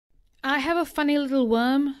I have a funny little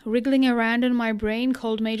worm wriggling around in my brain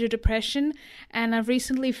called major depression, and I've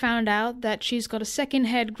recently found out that she's got a second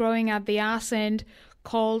head growing out the arse end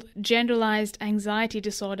called generalized anxiety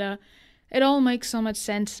disorder. It all makes so much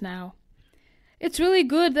sense now. It's really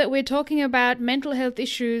good that we're talking about mental health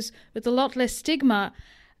issues with a lot less stigma,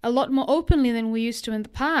 a lot more openly than we used to in the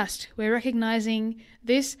past. We're recognizing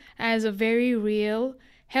this as a very real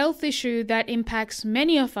health issue that impacts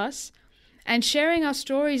many of us, and sharing our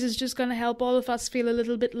stories is just going to help all of us feel a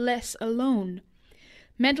little bit less alone.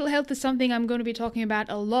 Mental health is something I'm going to be talking about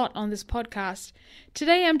a lot on this podcast.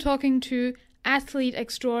 Today I'm talking to athlete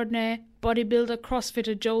extraordinaire, bodybuilder,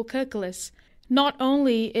 CrossFitter Joel Kirkelis. Not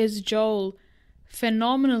only is Joel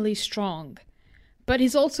phenomenally strong, but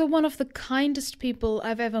he's also one of the kindest people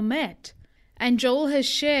I've ever met. And Joel has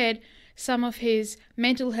shared some of his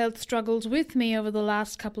mental health struggles with me over the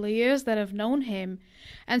last couple of years that I've known him.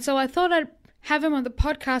 And so I thought I'd have him on the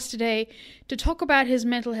podcast today to talk about his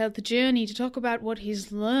mental health journey, to talk about what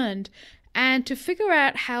he's learned, and to figure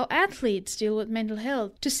out how athletes deal with mental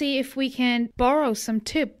health, to see if we can borrow some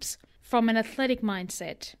tips from an athletic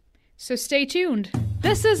mindset. So stay tuned.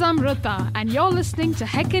 This is Amrita, and you're listening to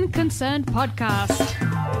Heckin' Concerned Podcast.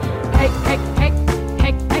 Heckin'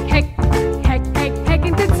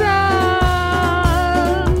 Concerned.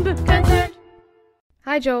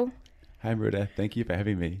 Hi, Joel. Hi, Amrita. Thank you for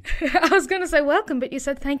having me. I was going to say welcome, but you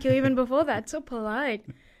said thank you even before that. So polite.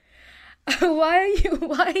 Why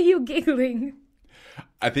are you giggling?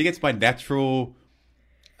 I think it's my natural,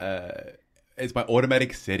 it's my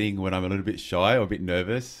automatic setting when I'm a little bit shy or a bit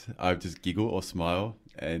nervous. I just giggle or smile,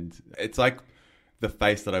 and it's like the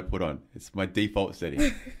face that I put on. It's my default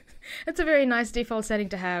setting. It's a very nice default setting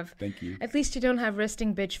to have. Thank you. At least you don't have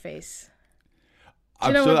resting bitch face.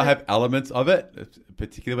 I'm sure I have elements of it,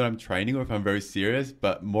 particularly when I'm training or if I'm very serious,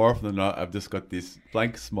 but more often than not, I've just got this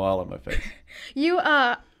blank smile on my face. You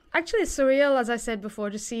are actually surreal, as I said before,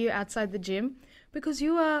 to see you outside the gym, because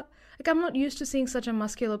you are, like, I'm not used to seeing such a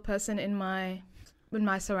muscular person in my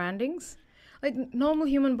surroundings. Like, normal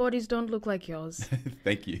human bodies don't look like yours.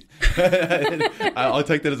 Thank you. I'll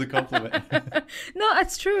take that as a compliment. No,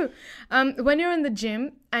 it's true. When you're in the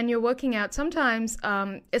gym and you're working out, sometimes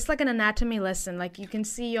it's like an anatomy lesson. Like, you can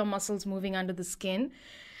see your muscles moving under the skin.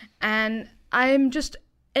 And I'm just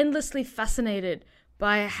endlessly fascinated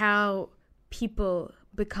by how people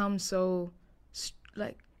become so,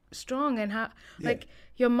 strong, and how,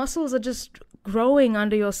 your muscles are just growing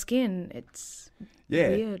under your skin. It's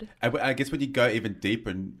weird. I guess when you go even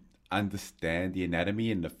deeper and understand the anatomy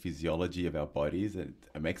and the physiology of our bodies, it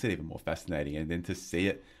makes it even more fascinating. And then to see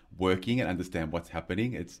it working and understand what's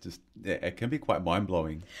happening, it's just, it can be quite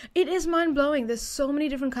mind-blowing. It is mind-blowing. There's so many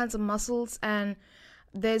different kinds of muscles, and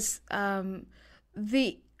there's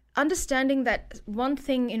the understanding that one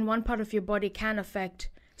thing in one part of your body can affect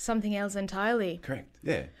something else entirely. Correct,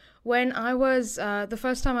 yeah. When I was, the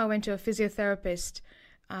first time I went to a physiotherapist,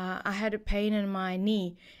 I had a pain in my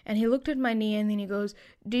knee, and he looked at my knee and then he goes,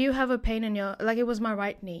 do you have a pain in your, like, it was my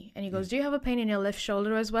right knee, and he goes, do you have a pain in your left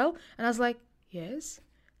shoulder as well? And I was like, yes.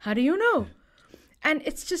 How do you know? And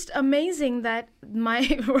it's just amazing that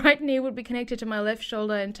my right knee would be connected to my left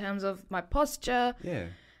shoulder in terms of my posture. Yeah.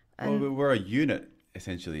 Well, we're a unit,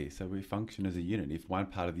 essentially, so we function as a unit. If one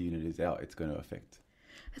part of the unit is out, it's going to affect.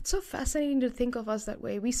 It's so fascinating to think of us that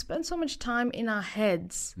way. We spend so much time in our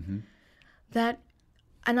heads that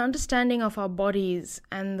an understanding of our bodies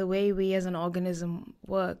and the way we as an organism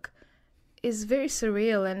work is very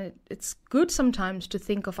surreal, and it's good sometimes to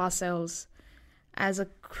think of ourselves as a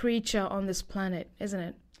creature on this planet, isn't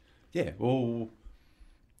it? Yeah, well,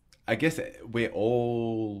 I guess we're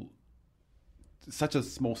all such a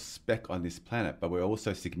small speck on this planet, but we're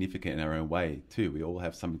also significant in our own way too. We all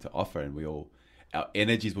have something to offer, and our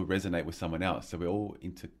energies will resonate with someone else, so we're all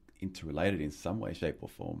interrelated in some way, shape or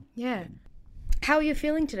form. Yeah. How are you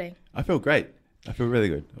feeling today? I feel great. I feel really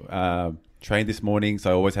good. Trained this morning, so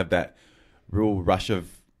I always have that real rush of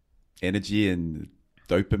energy and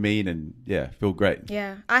dopamine, and feel great.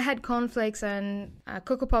 Yeah, I had cornflakes and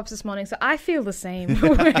Cocoa Pops this morning, so I feel the same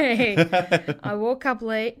way. I woke up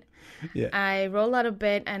late. Yeah. I rolled out of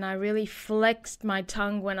bed and I really flexed my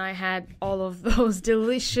tongue when I had all of those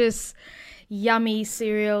delicious, yummy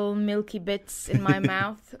cereal, milky bits in my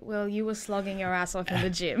mouth. Well, you were slogging your ass off in the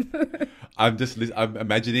gym. I'm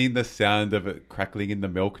imagining the sound of it crackling in the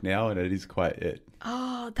milk now, and it is quite it.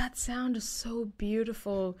 Oh, that sound is so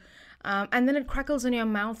beautiful. And then it crackles in your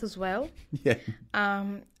mouth as well. Yeah.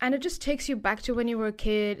 And it just takes you back to when you were a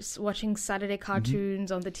kid, watching Saturday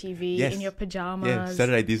cartoons on the TV in your pajamas. Yeah,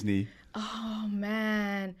 Saturday Disney. Oh,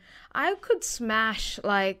 man. I could smash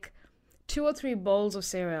like 2 or 3 bowls of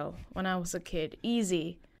cereal when I was a kid.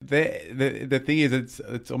 Easy. The thing is,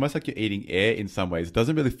 it's almost like you're eating air in some ways. It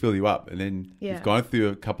doesn't really fill you up, and then you've gone through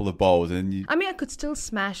a couple of bowls, and you. I mean, I could still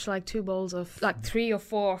smash like 2 bowls of, like 3 or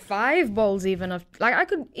 4 or 5 bowls even of, like I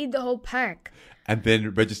could eat the whole pack. And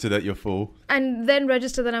then register that you're full. And then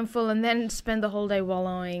register that I'm full, and then spend the whole day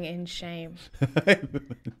wallowing in shame.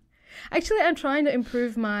 Actually, I'm trying to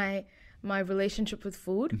improve my relationship with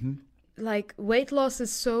food. Mm-hmm. Like, weight loss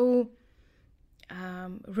is so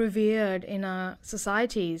revered in our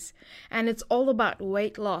societies, and it's all about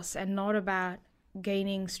weight loss and not about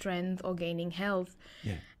gaining strength or gaining health.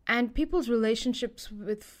 Yeah. And people's relationships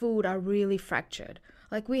with food are really fractured.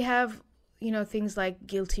 Like, we have, things like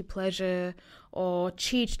guilty pleasure or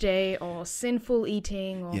cheat day or sinful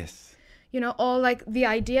eating, or Yes. or like the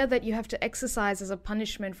idea that you have to exercise as a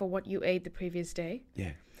punishment for what you ate the previous day.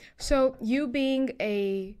 Yeah. So you being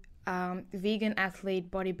a vegan athlete,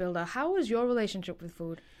 bodybuilder, how was your relationship with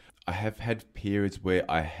food? I have had periods where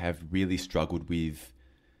I have really struggled with,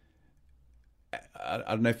 I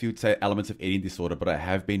don't know if you would say elements of eating disorder, but I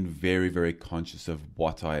have been very, very conscious of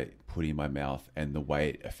what I put in my mouth and the way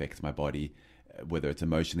it affects my body, whether it's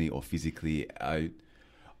emotionally or physically.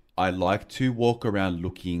 I like to walk around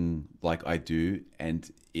looking like I do, and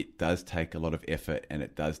it does take a lot of effort, and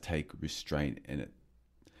it does take restraint, and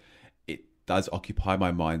it does occupy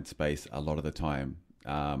my mind space a lot of the time.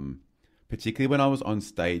 Particularly when I was on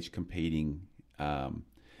stage competing,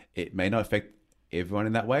 it may not affect everyone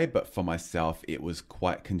in that way, but for myself, it was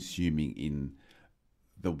quite consuming in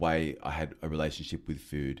the way I had a relationship with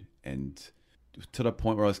food, and to the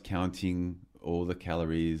point where I was counting all the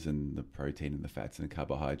calories and the protein and the fats and the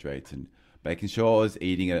carbohydrates, and making sure I was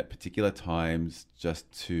eating at particular times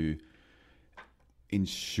just to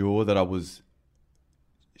ensure that I was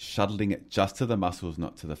shuttling it just to the muscles,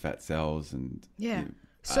 not to the fat cells. And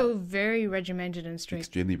so very regimented and strict.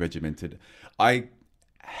 Extremely regimented. I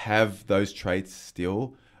have those traits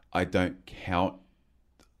still. I don't count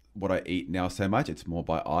what I eat now so much. It's more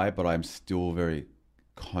by eye, but I'm still very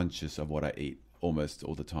conscious of what I eat almost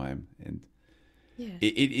all the time. And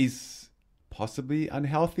it is possibly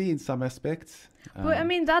unhealthy in some aspects. But I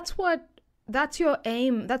mean, that's your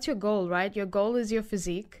aim. That's your goal, right? Your goal is your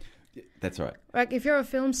physique. That's right. Like, if you're a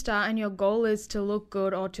film star and your goal is to look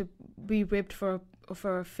good or to be ripped for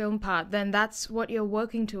a film part, then that's what you're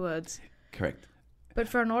working towards. Correct. But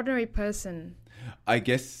for an ordinary person, I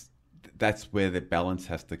guess that's where the balance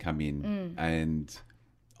has to come in. And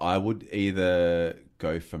I would either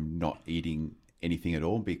go from not eating anything at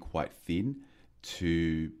all and be quite thin,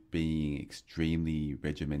 to being extremely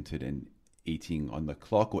regimented and eating on the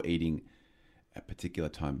clock or eating at particular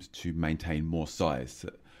times to maintain more size. So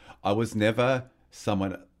I was never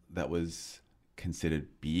someone that was considered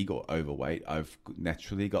big or overweight. I've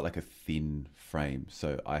naturally got like a thin frame,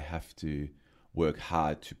 so I have to work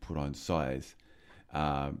hard to put on size.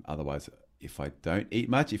 Otherwise, if I don't eat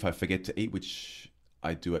much, if I forget to eat, which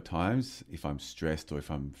I do at times, if I'm stressed or if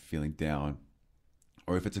I'm feeling down,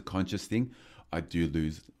 or if it's a conscious thing, I do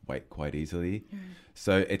lose weight quite easily.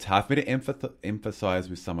 So it's hard for me to emphasize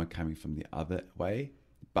with someone coming from the other way,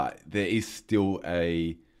 but there is still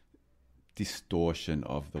a distortion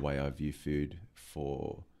of the way I view food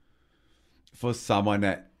for someone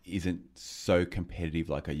that isn't so competitive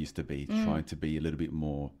like I used to be, trying to be a little bit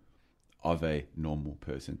more of a normal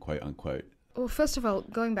person, quote unquote. Well, first of all,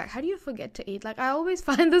 going back, how do you forget to eat? Like, I always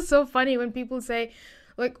find this so funny when people say,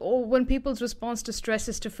 like, or when people's response to stress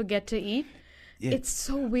is to forget to eat. Yeah. It's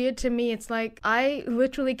so weird to me. It's like, I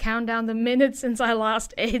literally count down the minutes since I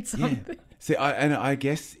last ate something. Yeah. See, I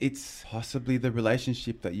guess it's possibly the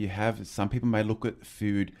relationship that you have. Some people may look at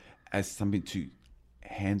food as something to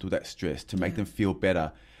handle that stress, to make them feel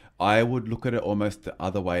better. I would look at it almost the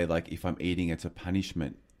other way. Like, if I'm eating, it's a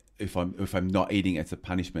punishment. If I'm not eating, it's a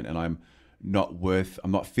punishment, and I'm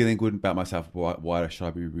not feeling good about myself. Why should I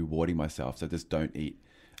be rewarding myself? So just don't eat.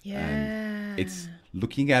 Yeah. And it's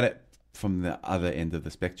looking at it from the other end of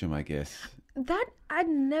the spectrum, I guess. That, I'd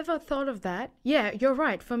never thought of that. Yeah, you're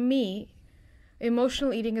right. For me,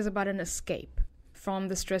 emotional eating is about an escape from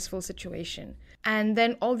the stressful situation. And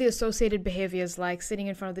then all the associated behaviors, like sitting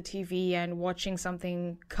in front of the TV and watching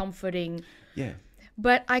something comforting. Yeah.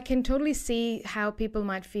 But I can totally see how people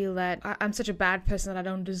might feel that I'm such a bad person that I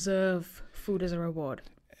don't deserve food as a reward.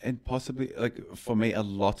 And possibly, like, for me, a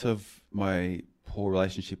lot of my poor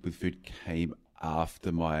relationship with food came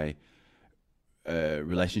after my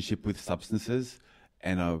relationship with substances.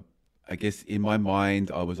 And I guess in my mind,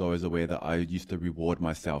 I was always aware that I used to reward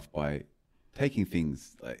myself by taking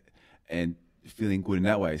things and feeling good in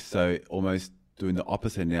that way. So almost doing the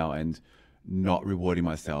opposite now and not rewarding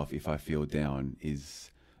myself if I feel down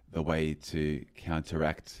is the way to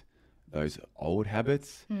counteract those old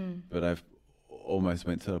habits. But I've almost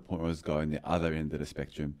went to the point where I was going the other end of the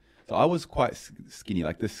spectrum. So I was quite skinny,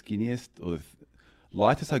 like the skinniest or the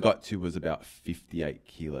lightest I got to was about 58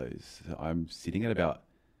 kilos. So I'm sitting at about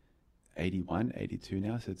 81, 82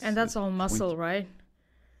 now. So And that's all muscle, 20 right?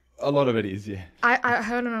 A lot of it is, yeah. I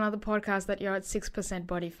heard on another podcast that you're at 6%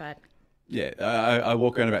 body fat. Yeah, I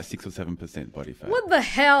walk around about 6 or 7% body fat. What the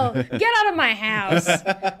hell? Get out of my house.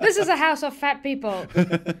 This is a house of fat people.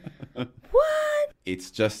 What?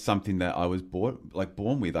 It's just something that I was born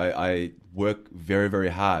with. I work very, very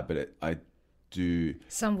hard, but I do.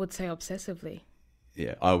 Some would say obsessively.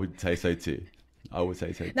 Yeah, I would say so too.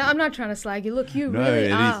 Now, I'm not trying to slag you. Look, you No, really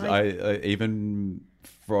it are. is. Like, Even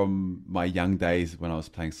from my young days when I was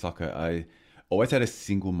playing soccer, I always had a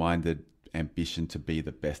single-minded ambition to be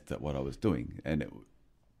the best at what I was doing, and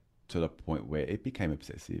to the point where it became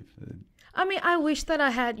obsessive. I mean, I wish that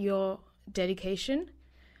I had your dedication.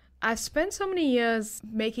 I've spent so many years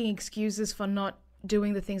making excuses for not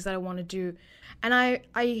doing the things that I want to do. And I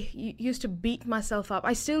used to beat myself up.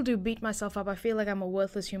 I still do beat myself up. I feel like I'm a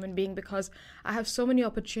worthless human being because I have so many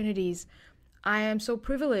opportunities. I am so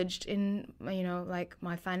privileged in, like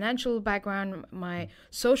my financial background, my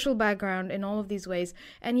social background, in all of these ways.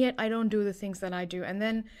 And yet I don't do the things that I do. And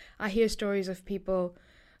then I hear stories of people,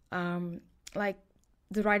 like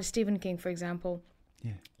the writer Stephen King, for example.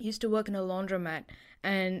 Yeah. He used to work in a laundromat.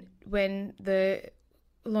 And when the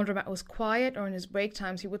laundromat was quiet or in his break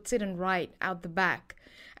times, he would sit and write out the back.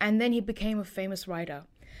 And then he became a famous writer.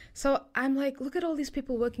 So I'm like, look at all these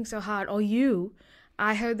people working so hard. Or you,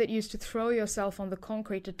 I heard that you used to throw yourself on the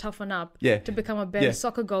concrete to toughen up, to become a better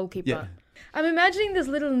soccer goalkeeper. Yeah. I'm imagining this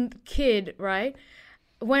little kid, right?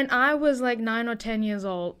 When I was like 9 or 10 years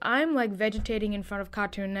old, I'm like vegetating in front of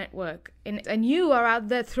Cartoon Network. And you are out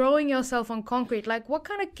there throwing yourself on concrete. Like, what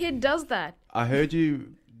kind of kid does that? I heard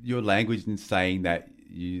your language in saying that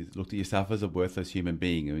you looked at yourself as a worthless human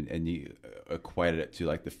being, and you equated it to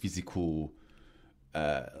like the physical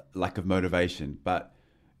lack of motivation. But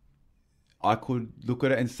I could look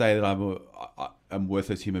at it and say that I'm a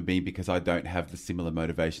worthless human being because I don't have the similar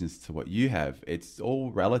motivations to what you have. It's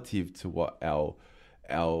all relative to what our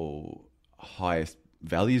highest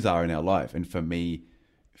values are in our life. And for me,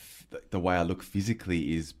 the way I look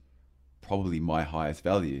physically is probably my highest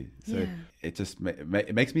value. So it just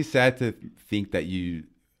it makes me sad to think that you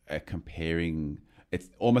are comparing. It's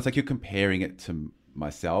almost like you're comparing it to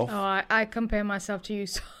myself. Oh, I compare myself to you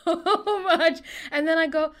so much. And then I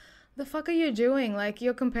go, the fuck are you doing? Like,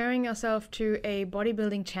 you're comparing yourself to a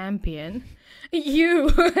bodybuilding champion. You,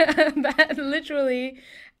 that literally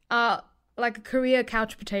like a career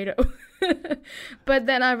couch potato. But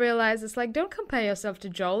then I realized it's like, don't compare yourself to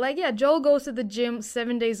Joel. Like, yeah, Joel goes to the gym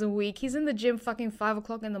 7 days a week. He's in the gym fucking 5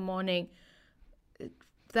 o'clock in the morning.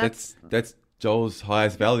 That's Joel's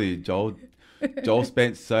highest value. Joel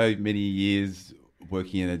spent so many years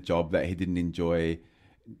working in a job that he didn't enjoy,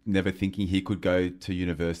 never thinking he could go to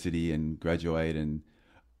university and graduate. And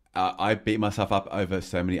I beat myself up over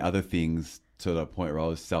so many other things to the point where I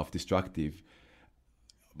was self-destructive.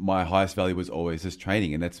 My highest value was always just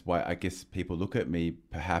training. And that's why I guess people look at me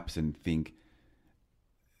perhaps and think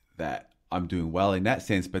that I'm doing well in that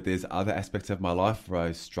sense. But there's other aspects of my life where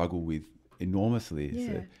I struggle with enormously.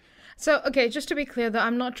 Yeah. So, okay, just to be clear, though,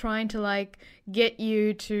 I'm not trying to, like, get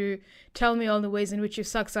you to tell me all the ways in which you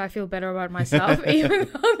suck so I feel better about myself, even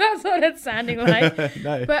though that's what it's sounding like.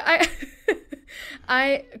 No. But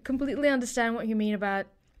I completely understand what you mean about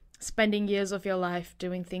spending years of your life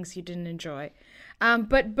doing things you didn't enjoy.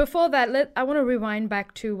 But before that, I want to rewind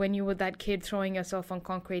back to when you were that kid throwing yourself on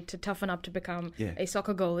concrete to toughen up to become a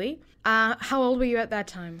soccer goalie. How old were you at that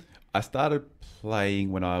time? I started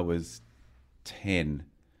playing when I was 10.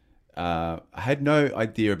 I had no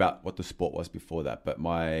idea about what the sport was before that, but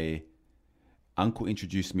my uncle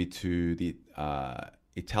introduced me to the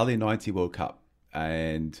Italian 90 World Cup,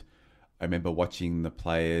 and I remember watching the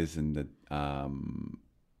players, and I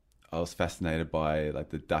was fascinated by like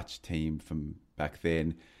the Dutch team from back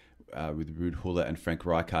then with Ruud Gullit and Frank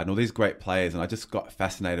Rijkaard and all these great players, and I just got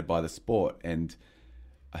fascinated by the sport, and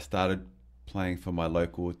I started playing for my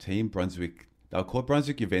local team, Brunswick. They were called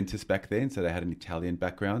Brunswick Juventus back then, so they had an Italian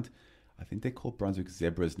background. I think they're called Brunswick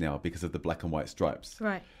Zebras now because of the black and white stripes.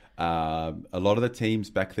 Right. A lot of the teams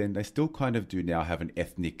back then, they still kind of do now have an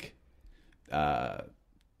ethnic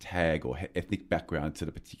tag or ethnic background to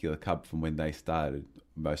the particular club from when they started.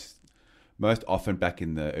 Most often back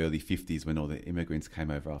in the early 50s when all the immigrants came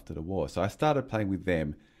over after the war. So I started playing with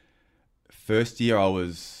them. First year I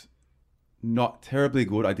was not terribly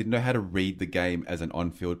good. I didn't know how to read the game as an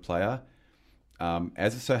on-field player.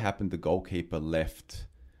 As it so happened, the goalkeeper left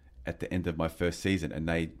at the end of my first season, and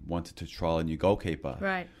they wanted to trial a new goalkeeper.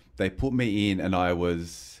 Right. They put me in, and it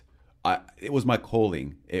was my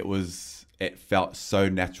calling. It felt so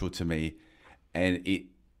natural to me, and it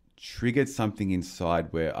triggered something inside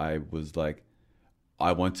where I was like,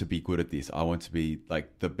 I want to be good at this. I want to be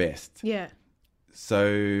like the best. Yeah.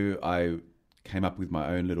 So I came up with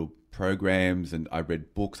my own little programs, and I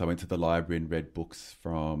read books. I went to the library and read books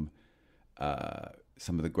from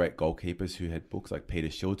some of the great goalkeepers who had books, like Peter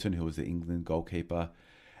Shilton, who was the England goalkeeper.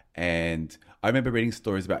 And I remember reading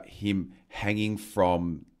stories about him hanging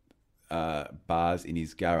from bars in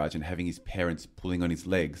his garage and having his parents pulling on his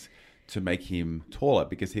legs to make him taller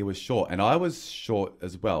because he was short. And I was short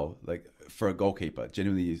as well, like for a goalkeeper,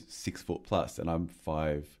 genuinely 6 foot plus, and I'm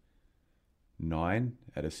 5'9"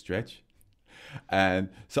 at a stretch. And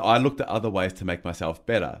so I looked at other ways to make myself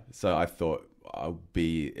better. So I thought I'll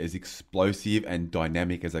be as explosive and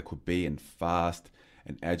dynamic as I could be, and fast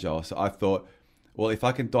and agile. So I thought, well, if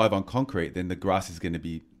I can dive on concrete, then the grass is going to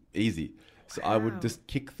be easy. So I would just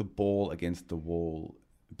kick the ball against the wall,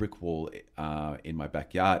 brick wall in my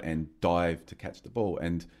backyard, and dive to catch the ball.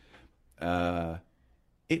 And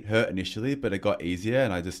it hurt initially, but it got easier,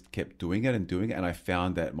 and I just kept doing it. And I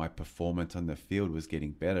found that my performance on the field was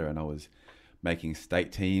getting better, and I was making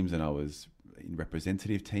state teams, and I was in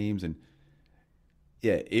representative teams. And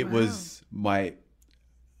yeah, it was my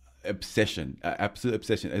obsession, absolute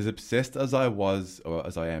obsession. As obsessed as I was, or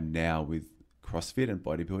as I am now, with CrossFit and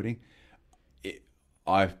bodybuilding,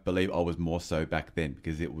 I believe I was more so back then,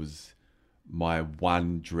 because it was my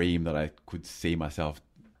one dream that I could see myself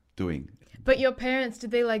doing. But your parents, did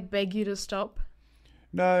they like beg you to stop?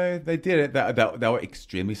 No, they didn't. They were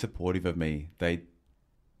extremely supportive of me. I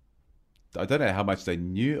don't know how much they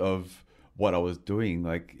knew of what I was doing,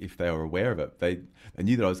 like if they were aware of it. They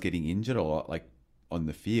knew that I was getting injured a lot, like on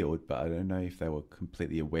the field, but I don't know if they were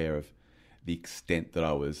completely aware of the extent that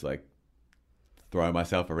I was like throwing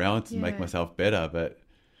myself around to make myself better. But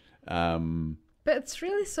it's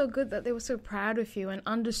really so good that they were so proud of you and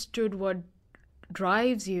understood what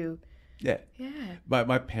drives you. Yeah. Yeah.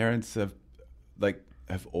 My parents have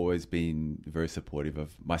always been very supportive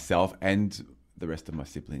of myself and the rest of my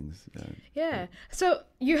siblings. Yeah. So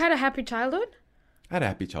you had a happy childhood? I had a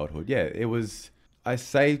happy childhood. Yeah. It was, I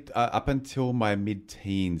say, up until my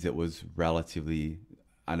mid-teens, it was relatively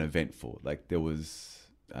uneventful. Like there was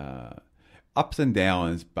ups and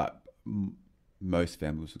downs, but most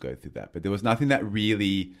families would go through that. But there was nothing that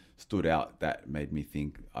really stood out that made me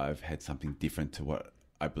think I've had something different to what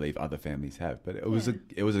I believe other families have. But it was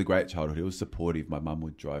a great childhood. It was supportive. My mum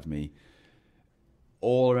would drive me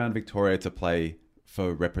all around Victoria to play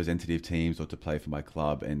for representative teams or to play for my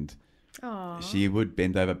club, and she would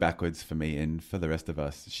bend over backwards for me and for the rest of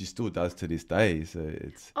us. She still does to this day, so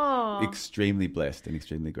it's extremely blessed and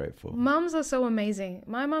extremely grateful. Mums are so amazing.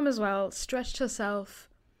 My mum as well stretched herself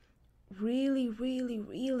really, really,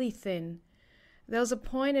 really thin. There was a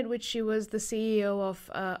point at which she was the CEO of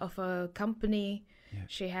a company. Yeah.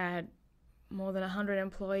 She had more than 100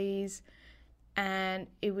 employees, and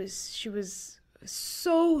she was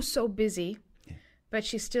so busy, but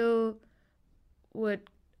she still would,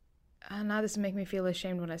 and now this make me feel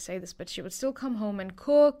ashamed when I say this, but she would still come home and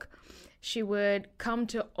cook. She would come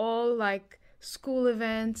to all like school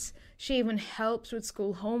events. She even helped with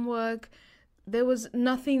school homework. There was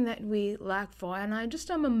nothing that we lacked for, and I'm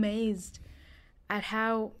amazed at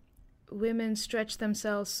how women stretch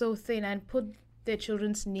themselves so thin and put their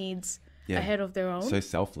children's needs ahead of their own. So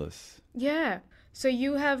selfless. Yeah. So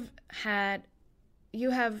you have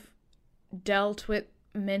dealt with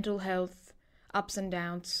mental health ups and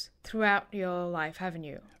downs throughout your life, haven't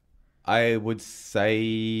you? I would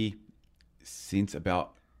say since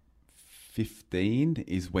about 15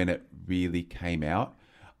 is when it really came out.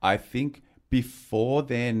 I think before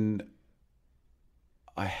then,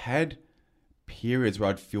 I had periods where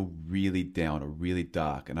I'd feel really down or really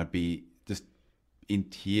dark, and I'd be just in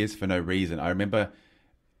tears for no reason. I remember,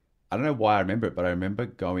 I don't know why I remember it, but I remember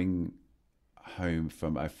going home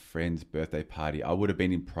from a friend's birthday party. I would have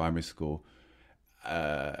been in primary school.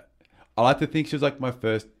 I like to think she was like my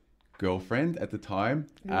first girlfriend at the time.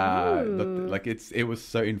 It was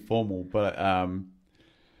so informal, but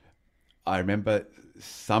I remember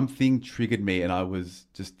something triggered me, and I was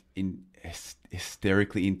just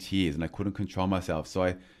hysterically in tears, and I couldn't control myself. So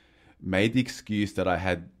I made the excuse that I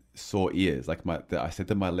had sore ears. I said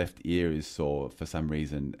that my left ear is sore for some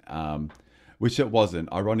reason, which it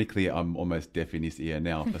wasn't. Ironically, I'm almost deaf in this ear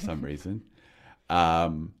now for some reason.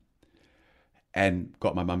 and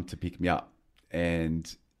got my mum to pick me up.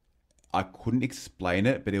 And I couldn't explain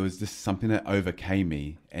it, but it was just something that overcame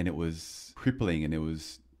me, and it was crippling, and it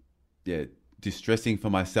was, distressing for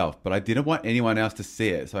myself. But I didn't want anyone else to see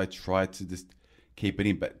it, so I tried to just keep it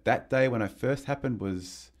in. But that day when it first happened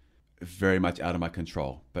was very much out of my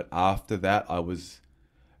control. But after that, I was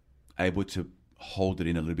able to hold it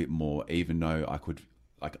in a little bit more, even though I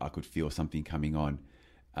could feel something coming on.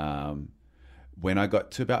 When I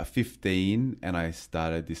got to about 15 and I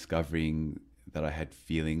started discovering that I had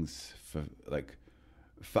feelings for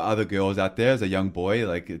other girls out there as a young boy,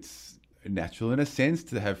 like it's natural in a sense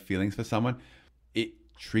to have feelings for someone. It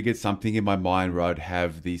triggered something in my mind where I'd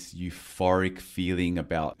have this euphoric feeling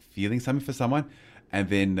about feeling something for someone, and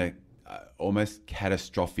then the almost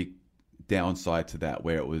catastrophic downside to that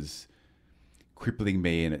where it was crippling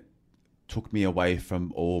me, and it took me away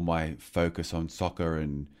from all my focus on soccer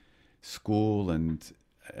and school, and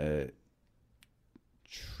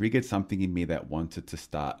triggered something in me that wanted to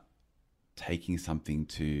start taking something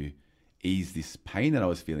to ease this pain that I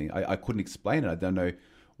was feeling. I couldn't explain it. I don't know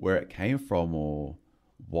where it came from or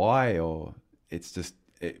why, or it's just,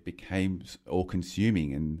 it became all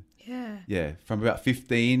consuming. And from about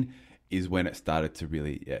 15 is when it started to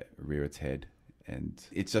really rear its head. And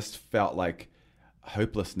it just felt like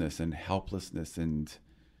hopelessness and helplessness and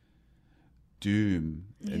doom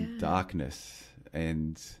and darkness.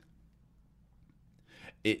 And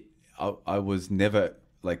I was never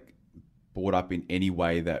like brought up in any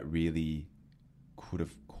way that really could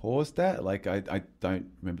have caused that. Like I don't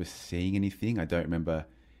remember seeing anything. I don't remember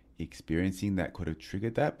experiencing that could have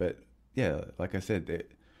triggered that. But yeah, like I said,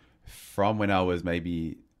 from when I was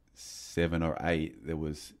maybe 7 or 8, there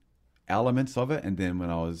was elements of it. And then when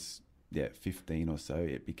I was 15 or so,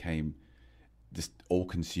 it became just all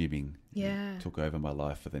consuming. Yeah. It took over my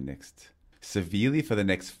life severely for the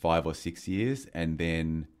next 5 or 6 years. And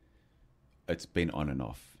then it's been on and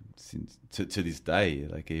off since to this day,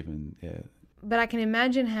 like even, But I can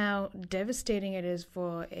imagine how devastating it is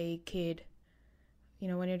for a kid,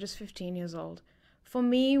 when you're just 15 years old. For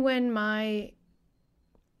me, when my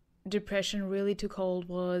depression really took hold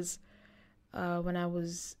was when I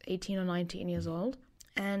was 18 or 19 years old,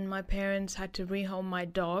 and my parents had to rehome my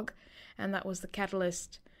dog, and that was the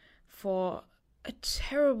catalyst for a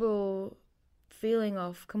terrible feeling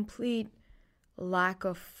of complete lack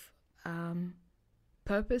of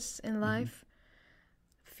purpose in life,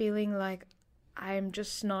 feeling like I'm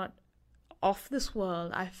just not of this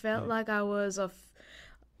world. I felt like I was of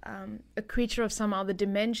a creature of some other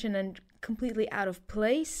dimension and completely out of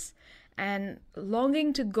place, and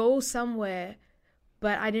longing to go somewhere,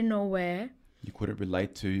 but I didn't know where. You couldn't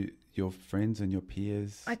relate to your friends and your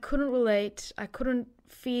peers. I couldn't relate. I couldn't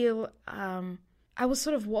feel. I was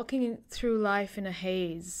sort of walking through life in a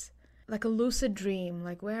haze, like a lucid dream.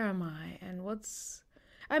 Like, where am I? And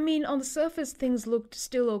on the surface, things looked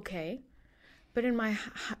still okay. But in my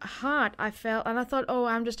heart, I felt, and I thought,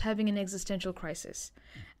 I'm just having an existential crisis,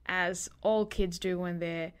 as all kids do when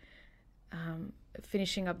they're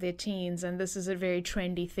finishing up their teens. And this is a very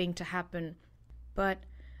trendy thing to happen. But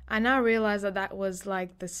I now realize that was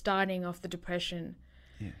like the starting of the depression.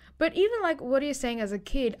 Yeah. But even like what you're saying, as a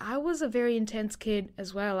kid, I was a very intense kid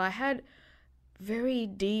as well. I had very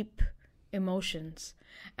deep emotions,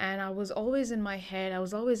 and I was always in my head. I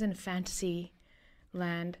was always in fantasy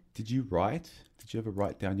land. Did you write? Did you ever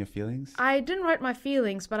write down your feelings? I didn't write my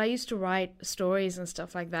feelings, but I used to write stories and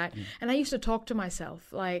stuff like that. And I used to talk to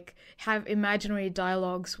myself, like have imaginary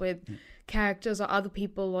dialogues with characters or other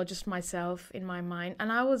people or just myself in my mind.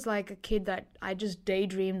 And I was like a kid that I just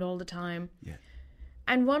daydreamed all the time. Yeah.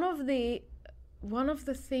 And one of the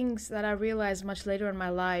things that I realized much later in my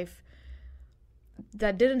life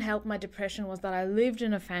that didn't help my depression was that I lived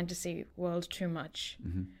in a fantasy world too much.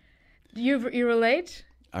 Mm-hmm. You relate?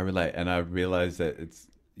 I relate, and I realize that it's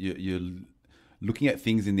you're looking at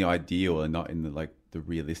things in the ideal and not in the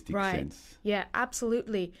realistic sense. Yeah,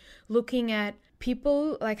 absolutely. Looking at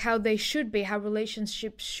people like how they should be, how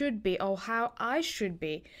relationships should be, or how I should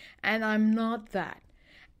be, and I'm not that.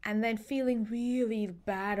 And then feeling really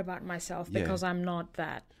bad about myself because I'm not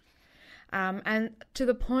that. And to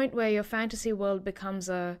the point where your fantasy world becomes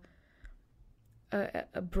a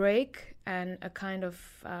break and a kind of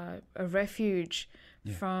a refuge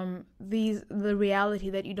from the reality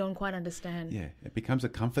that you don't quite understand. Yeah, it becomes a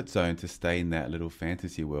comfort zone to stay in that little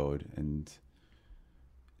fantasy world and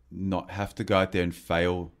not have to go out there and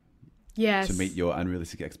fail to meet your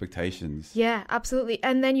unrealistic expectations. Yeah, absolutely.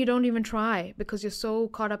 And then you don't even try because you're so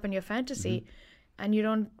caught up in your fantasy, and you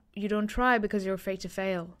don't try because you're afraid to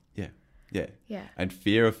fail. Yeah. And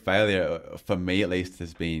fear of failure, for me at least,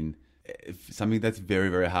 has been something that's very,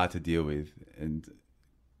 very hard to deal with and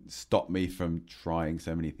stop me from trying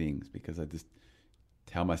so many things, because I just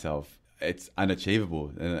tell myself it's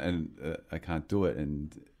unachievable and I can't do it.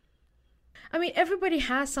 And I mean, everybody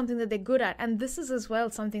has something that they're good at. And this is as well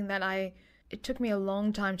something that it took me a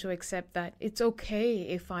long time to accept, that it's okay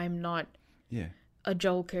if I'm not yeah, a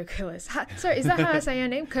Joel Kirkulis. Sorry, is that how I say your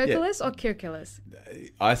name? Kirkulis or Kirkulis?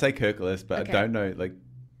 I say Kirkulis, but Okay. I don't know like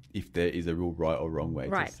if there is a real right or wrong way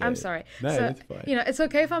Right, to say I'm it. sorry. No, So, that's fine. it's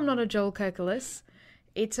okay if I'm not a Joel Kirkulis.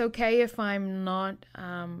 It's okay if I'm not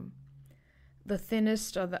the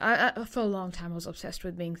thinnest or for a long time I was obsessed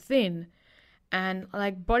with being thin. And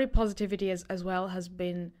like body positivity as well has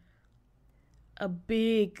been a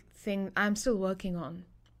big thing I'm still working on.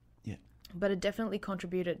 Yeah. But it definitely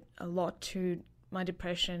contributed a lot to my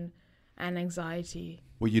depression and anxiety.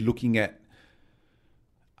 Were you looking at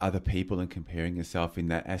other people and comparing yourself in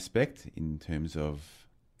that aspect, in terms of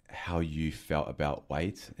how you felt about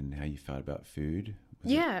weight and how you felt about food?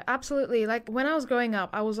 Yeah, absolutely. Like when I was growing up,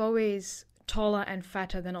 I was always taller and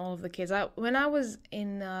fatter than all of the kids. When I was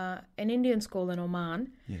in an Indian school in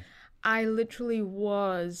Oman, Yeah. I literally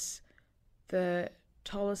was the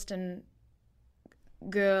tallest and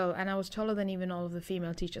girl, and I was taller than even all of the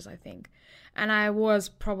female teachers, I think. And I was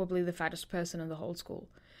probably the fattest person in the whole school.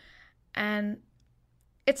 And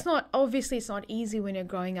it's not easy when you're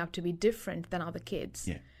growing up to be different than other kids.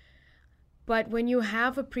 Yeah. But when you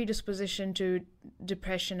have a predisposition to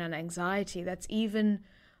depression and anxiety, that's even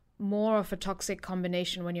more of a toxic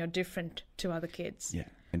combination when you're different to other kids. Yeah.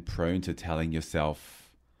 And prone to telling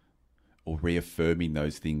yourself or reaffirming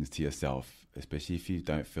those things to yourself, especially if you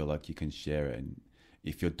don't feel like you can share it, and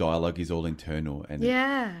if your dialogue is all internal, and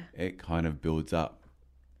Yeah. it kind of builds up.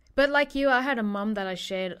 But like you, I had a mum that I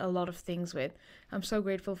shared a lot of things with. I'm so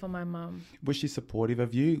grateful for my mum. Was she supportive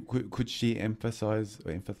of you? Could she emphasize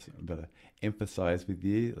with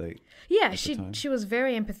you? Like, Yeah, at the time? she was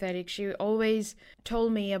very empathetic. She always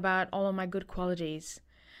told me about all of my good qualities.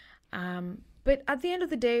 But at the end of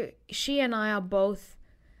the day, she and I are both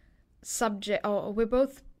we're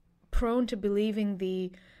both prone to believing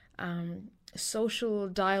the social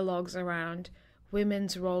dialogues around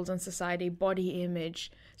women's roles in society, body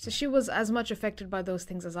image. So she was as much affected by those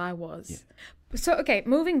things as I was. Yeah. So, okay,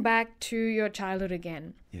 moving back to your childhood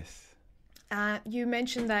again. Yes. You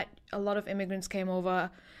mentioned that a lot of immigrants came over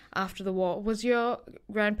after the war. Was your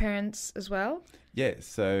grandparents as well? Yeah,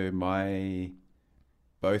 so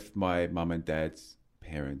both my mum and dad's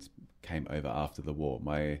parents came over after the war.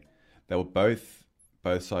 They were both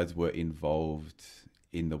sides were involved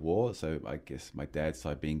in the war. So I guess my dad's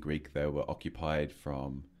side, being Greek, they were occupied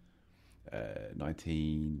from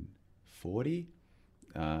 1940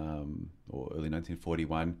 or early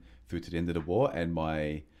 1941 through to the end of the war, and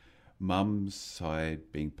my mum's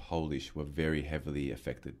side, being Polish, were very heavily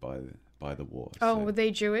affected by the war. Oh, So- were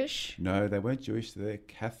they Jewish? No, they weren't Jewish. They're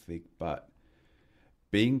Catholic, but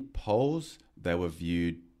being Poles, they were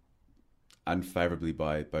viewed unfavorably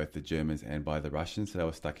by both the Germans and by the Russians. So they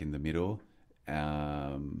were stuck in the middle. They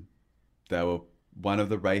were one of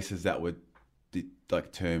the races that were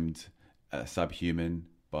termed subhuman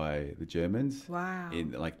by the Germans. Wow.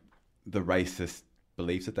 In like the racist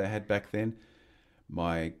beliefs that they had back then.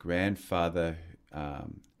 My grandfather,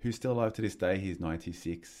 who's still alive to this day, he's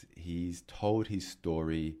 96. He's told his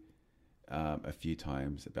story a few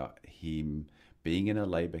times about him being in a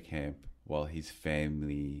labor camp while his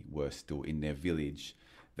family were still in their village.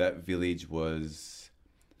 That village was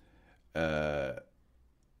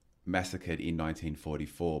massacred in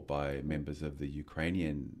 1944 by members of the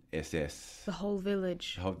Ukrainian SS. The whole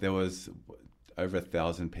village. There was over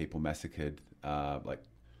 1,000 people massacred,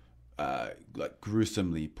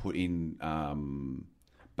 gruesomely put in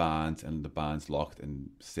barns, and the barns locked and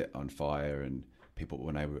set on fire, and people,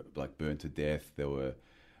 when they were burned to death. There were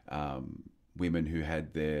women who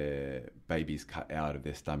had their babies cut out of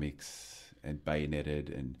their stomachs and bayoneted,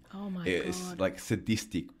 and Oh my it's God.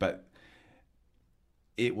 sadistic, but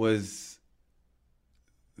it was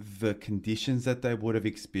the conditions that they would have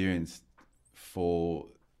experienced for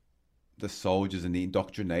the soldiers and the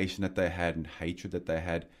indoctrination that they had and hatred that they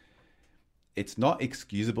had. It's not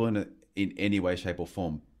excusable in any way, shape or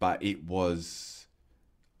form, but it was,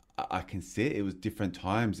 I can see it was different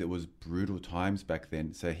times. It was brutal times back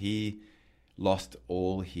then. So he lost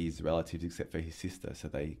all his relatives except for his sister. So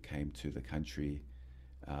they came to the country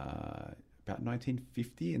about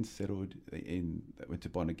 1950 and settled went to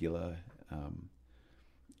Bonagilla,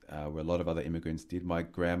 where a lot of other immigrants did. My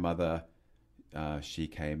grandmother, she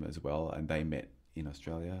came as well, and they met in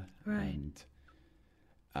Australia. Right.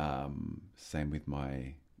 And same with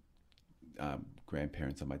my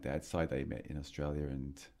grandparents on my dad's side. They met in Australia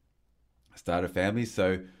and started a family.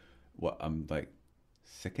 So I'm like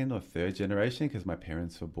second or third generation because my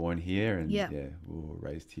parents were born here and Yeah. we were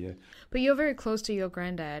raised here. But you're very close to your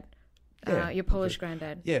granddad, your Polish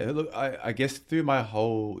granddad. Yeah, look, I guess through my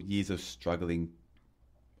whole years of struggling,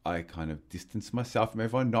 I kind of distanced myself from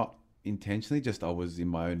everyone, not intentionally, just I was in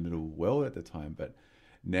my own little world at the time. But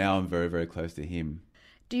now I'm very, very close to him.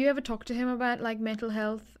 Do you ever talk to him about like mental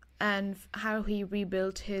health and how he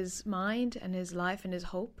rebuilt his mind and his life and his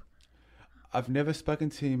hope? I've never spoken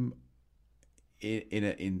to him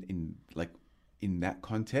in that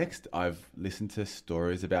context. I've listened to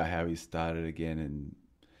stories about how he started again and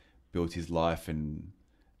built his life and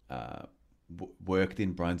worked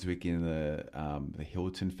in Brunswick in the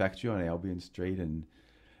Hilton factory on Albion Street and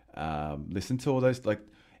listened to all those, like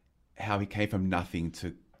how he came from nothing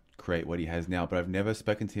to create what he has now. But I've never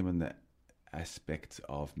spoken to him on the aspect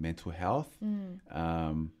of mental health.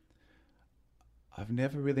 I've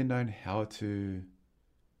never really known how to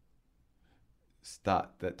start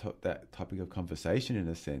that topic of conversation. In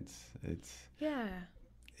a sense, it's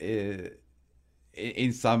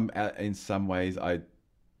in some ways I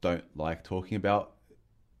don't like talking about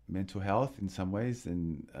mental health in some ways,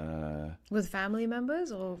 and with family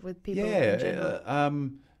members or with people in general?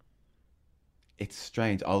 It's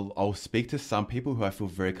strange. I'll speak to some people who I feel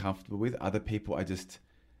very comfortable with. Other people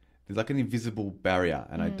there's like an invisible barrier,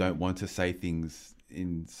 and I don't want to say things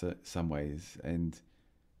in some ways. And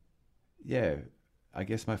yeah, I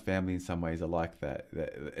guess my family in some ways are like that.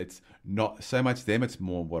 It's not so much them, it's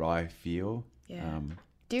more what I feel. Yeah.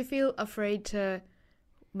 Do you feel afraid to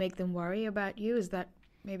make them worry about you? Is that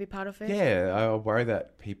maybe part of it? Yeah, I worry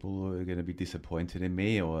that people are going to be disappointed in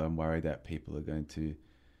me, or I'm worried that people are going to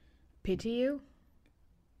pity you.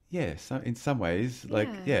 Yeah, so in some ways,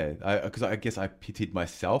 because I guess I pitied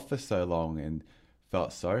myself for so long and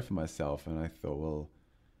felt sorry for myself, and I thought, well,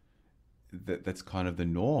 that's kind of the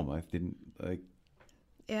norm. I didn't like.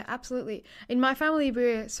 Yeah, absolutely. In my family,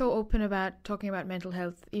 we're so open about talking about mental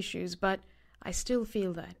health issues, but I still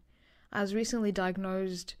feel that. I was recently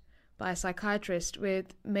diagnosed by a psychiatrist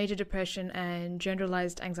with major depression and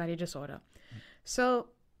generalized anxiety disorder. So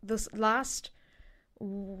this last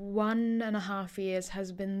 1.5 years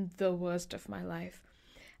has been the worst of my life.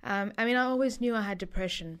 I always knew I had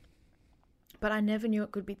depression, but I never knew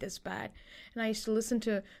it could be this bad. And I used to listen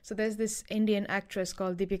to, so there's this Indian actress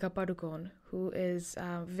called Deepika Padukone, who is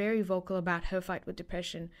very vocal about her fight with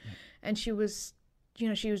depression. Yeah. And she was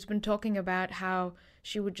been talking about how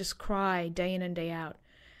she would just cry day in and day out.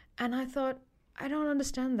 And I thought, I don't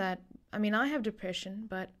understand that. I mean, I have depression,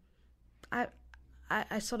 but I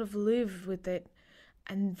sort of live with it.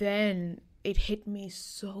 And then it hit me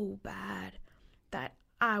so bad that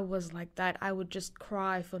I was like that. I would just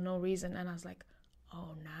cry for no reason. And I was like,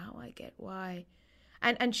 oh, now I get why.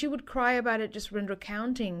 And she would cry about it just when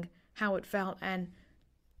recounting how it felt. And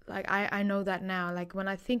like, I know that now. Like, when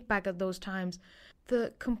I think back at those times,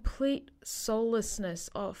 the complete soullessness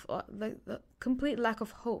of the complete lack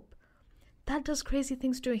of hope, that does crazy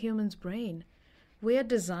things to a human's brain. We are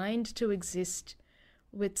designed to exist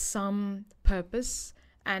with some purpose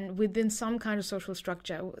and within some kind of social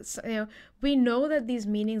structure. So, we know that these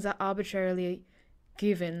meanings are arbitrarily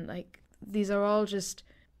given. Like, these are all just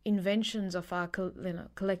inventions of our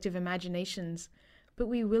collective imaginations, but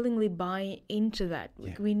we willingly buy into that.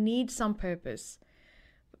 Yeah. We need some purpose.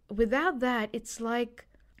 Without that, it's like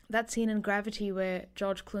that scene in Gravity where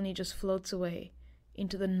George Clooney just floats away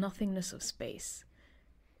into the nothingness of space.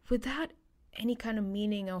 Without any kind of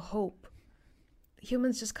meaning or hope,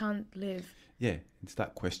 humans just can't live. Yeah, and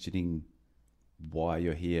start questioning why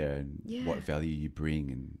you're here and what value you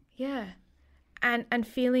bring. And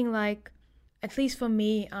feeling like, at least for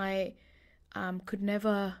me, I could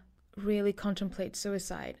never really contemplate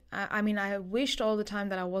suicide. I wished all the time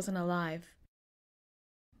that I wasn't alive,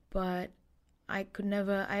 but I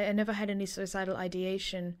never had any suicidal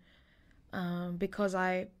ideation because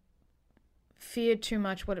I feared too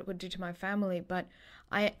much what it would do to my family. But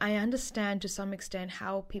I understand to some extent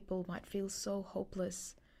how people might feel so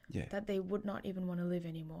hopeless that they would not even want to live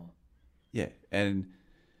anymore. Yeah, and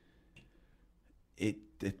it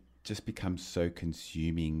just becomes so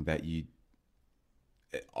consuming that you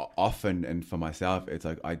often, and for myself, it's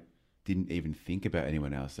like I didn't even think about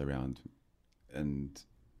anyone else around, and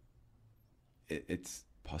it's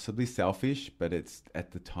possibly selfish, but it's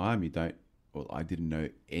at the time I didn't know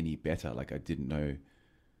any better. Like, I didn't know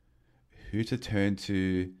who to turn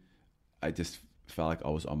to. I just felt like I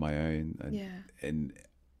was on my own. And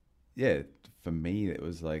for me, it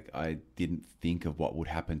was like I didn't think of what would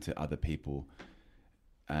happen to other people.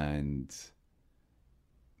 and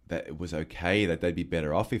that it was okay, that they'd be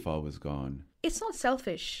better off if I was gone. It's not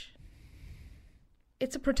selfish.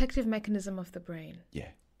 It's a protective mechanism of the brain. Yeah.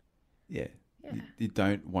 Yeah. Yeah. You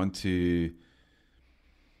don't want to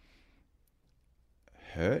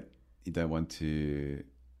hurt. You don't want to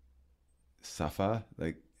suffer.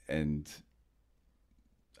 And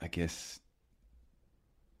I guess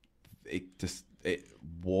it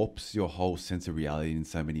warps your whole sense of reality in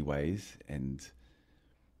so many ways and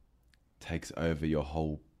takes over your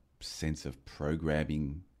whole sense of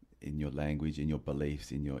programming in your language, in your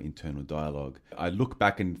beliefs, in your internal dialogue. I look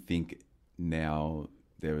back and think now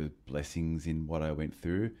there are blessings in what I went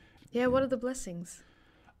through. Yeah, what are the blessings?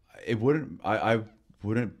 I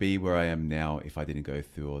wouldn't be where I am now if I didn't go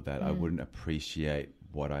through all that. I wouldn't appreciate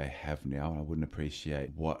what I have now. I wouldn't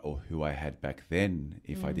appreciate what or who I had back then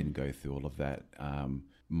if I didn't go through all of that.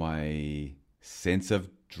 My sense of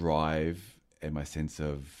drive and my sense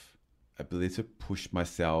of ability to push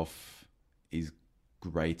myself is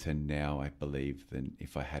greater now, I believe, than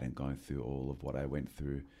if I hadn't gone through all of what I went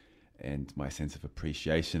through. And my sense of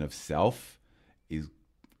appreciation of self is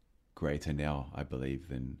greater now, I believe,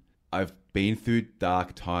 than I've been through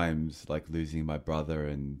dark times, like losing my brother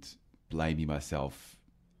and blaming myself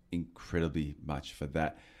incredibly much for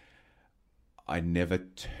that. I never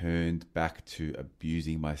turned back to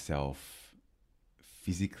abusing myself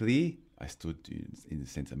physically. I still do in a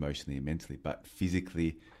sense emotionally and mentally, but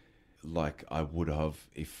physically like I would have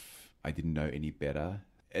if I didn't know any better.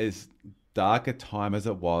 As dark a time as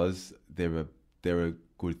it was, there were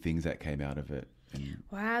good things that came out of it.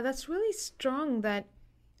 Wow, that's really strong that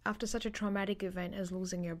after such a traumatic event as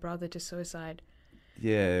losing your brother to suicide.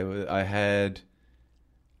 Yeah, I had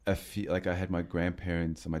I had my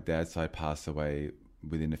grandparents on my dad's side pass away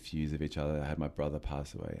within a few years of each other. I had my brother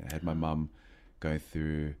pass away. I had my mum going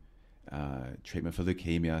through treatment for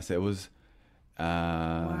leukemia. So it was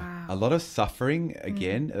a lot of suffering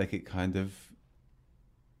again. Like it kind of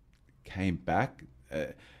came back.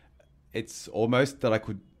 It's almost that I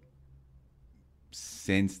could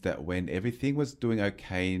sense that when everything was doing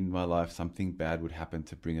okay in my life, something bad would happen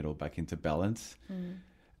to bring it all back into balance.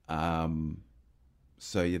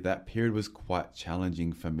 So yeah, that period was quite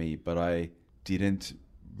challenging for me, but I didn't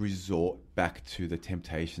resort back to the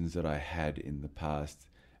temptations that I had in the past.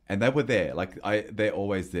 And they were there, they're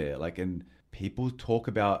always there. And people talk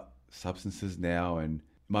about substances now, and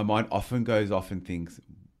my mind often goes off and thinks,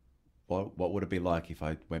 what would it be like if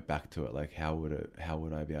I went back to it? Like, how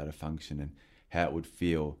would I be able to function and how it would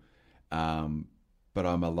feel? But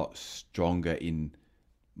I'm a lot stronger in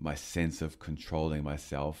my sense of controlling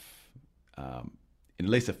myself, in at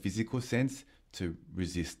least a physical sense, to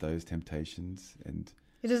resist those temptations. And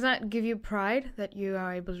does that give you pride that you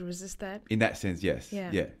are able to resist that? In that sense, yes.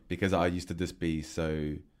 Yeah. Because I used to just be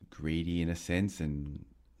so greedy in a sense and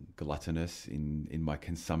gluttonous in my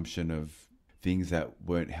consumption of things that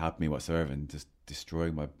weren't helping me whatsoever and just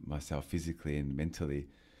destroying myself physically and mentally.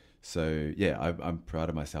 So yeah, I'm proud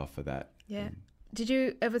of myself for that. Yeah. Did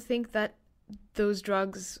you ever think that those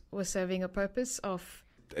drugs were serving a purpose of?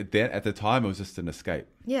 At the time, it was just an escape.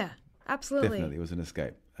 Yeah, absolutely. Definitely, it was an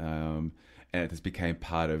escape. And it just became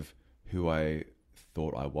part of who I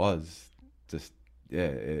thought I was. Just, yeah,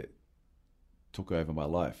 it took over my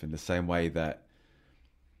life in the same way that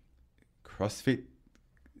CrossFit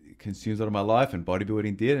consumes a lot of my life and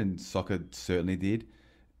bodybuilding did, and soccer certainly did.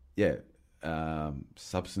 Yeah,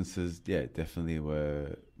 substances, yeah, definitely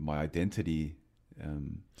were my identity.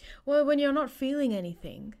 Well, when you're not feeling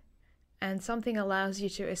anything and something allows you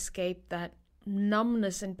to escape that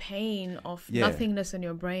numbness and pain of nothingness in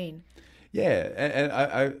your brain. Yeah, and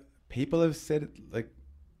I people have said like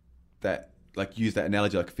that, like use that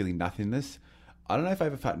analogy, like feeling nothingness. I don't know if I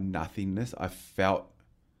ever felt nothingness. I felt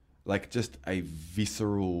like just a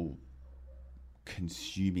visceral,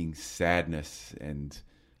 consuming sadness and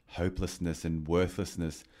hopelessness and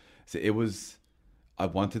worthlessness. So it was, I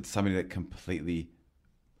wanted something that completely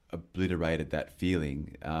obliterated that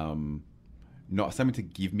feeling. Not something to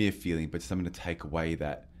give me a feeling, but something to take away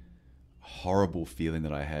that horrible feeling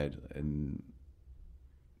that I had and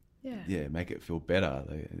make it feel better.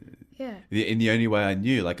 In the only way I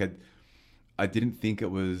knew, I didn't think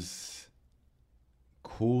it was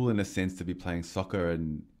cool in a sense to be playing soccer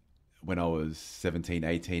and when I was 17,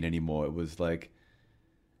 18 anymore. It was like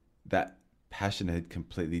that passion had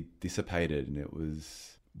completely dissipated, and it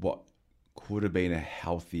was what could have been a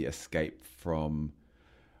healthy escape from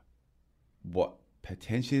what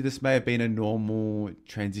potentially this may have been a normal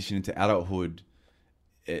transition into adulthood.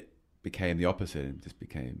 It became the opposite and just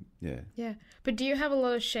became, Yeah. But do you have a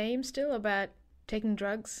lot of shame still about taking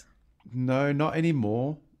drugs? No, not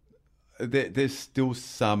anymore. There's still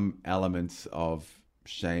some elements of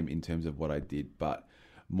shame in terms of what I did, but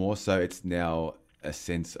more so it's now a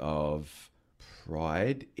sense of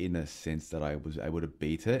pride in a sense that I was able to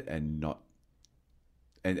beat it and not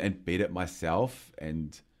and beat it myself.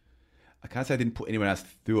 And I can't say I didn't put anyone else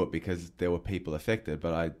through it because there were people affected,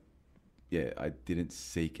 but I didn't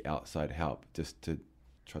seek outside help just to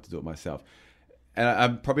try to do it myself. And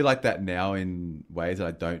I'm probably like that now in ways that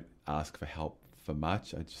I don't ask for help for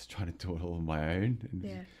much. I just try to do it all on my own. And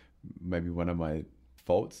Yeah. maybe one of my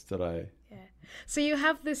faults that I... Yeah. So you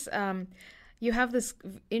have this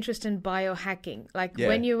interest in biohacking. Like Yeah.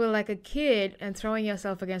 when you were like a kid and throwing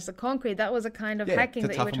yourself against the concrete, that was a kind of hacking to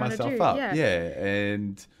that you were toughen trying to myself do. up. Yeah. Yeah,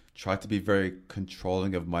 and try to be very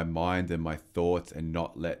controlling of my mind and my thoughts and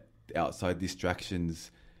not let outside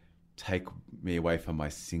distractions take me away from my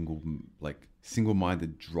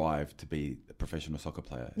single-minded drive to be a professional soccer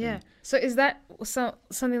player. Yeah. And So is that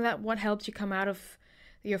something that what helped you come out of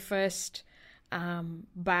your first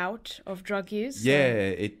bout of drug use? yeah,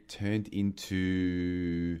 it turned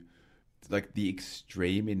into like the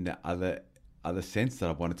extreme in the other sense that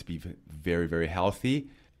I wanted to be very, very healthy.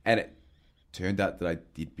 And it turned out that I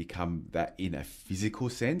did become that in a physical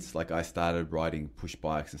sense. Like I started riding push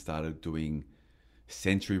bikes and started doing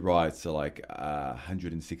century rides, so like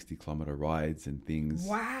 160-kilometer rides and things.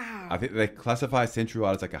 Wow. I think they classify a century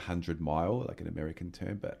ride as like 100-mile, like an American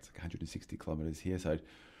term, but it's like 160 kilometers here. So I'd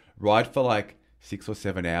ride for like 6 or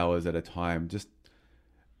 7 hours at a time, just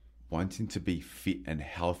wanting to be fit and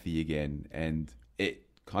healthy again. And it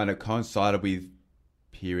kind of coincided with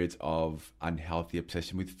periods of unhealthy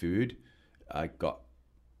obsession with food. I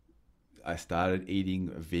started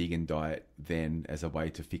eating a vegan diet then as a way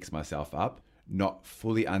to fix myself up, not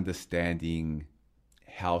fully understanding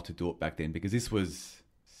how to do it back then, because this was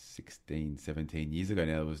 16, 17 years ago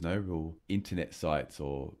now. There was no real internet sites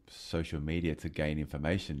or social media to gain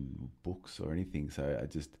information, books or anything. So I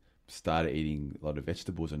just started eating a lot of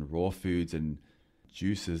vegetables and raw foods and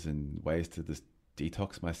juices and ways to just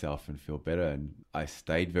detox myself and feel better. And I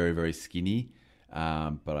stayed very, very skinny,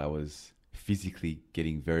 but I was physically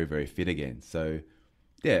getting very, very fit again. So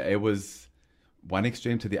yeah, it was one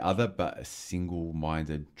extreme to the other, but a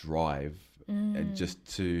single-minded drive. And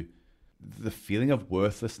just the feeling of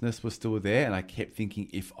worthlessness was still there. And I kept thinking,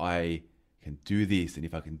 if I can do this and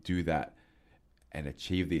if I can do that and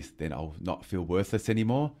achieve this, then I'll not feel worthless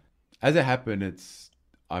anymore. As it happened,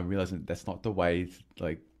 I'm realizing that's not the way to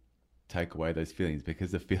like take away those feelings,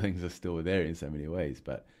 because the feelings are still there in so many ways.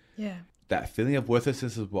 But Yeah. that feeling of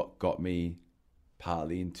worthlessness is what got me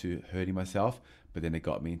partly into hurting myself, but then it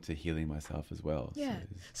got me into healing myself as well. Yeah.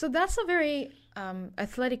 So So that's a very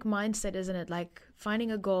athletic mindset, isn't it? Like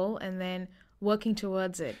finding a goal and then working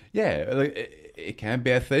towards it. yeah, like it can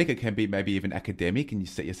be athletic. It can be maybe even academic, and you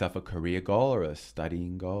set yourself a career goal or a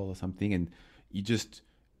studying goal or something, and you just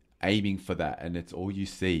aiming for that, and it's all you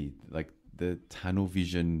see, like the tunnel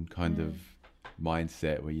vision kind of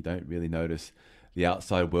mindset where you don't really notice the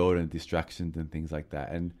outside world and distractions and things like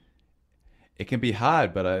that. And it can be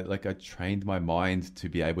hard, but I trained my mind to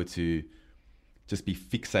be able to just be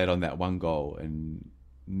fixated on that one goal and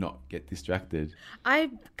not get distracted.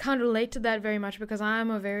 I can't relate to that very much because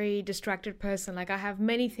I'm a very distracted person. Like I have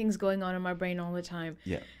many things going on in my brain all the time.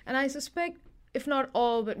 Yeah. And I suspect, if not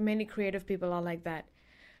all, but many creative people are like that.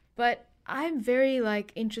 But I'm very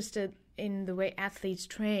like interested in the way athletes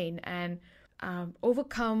train and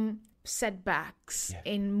overcome setbacks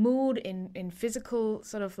in mood, in physical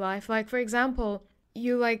sort of life. Like for example,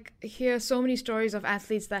 you like hear so many stories of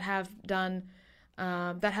athletes that have done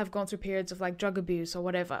that have gone through periods of like drug abuse or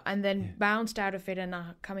whatever, and then bounced out of it and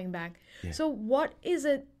are coming back. Yeah. So what is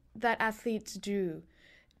it that athletes do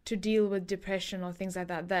to deal with depression or things like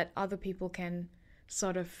that that other people can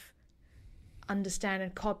sort of understand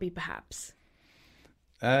and copy perhaps?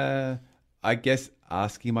 I guess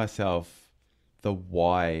asking myself the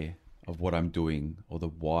why of what I'm doing, or the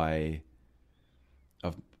why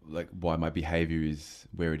of like why my behavior is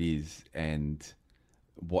where it is, and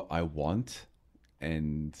what I want,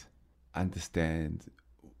 and understand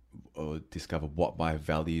or discover what my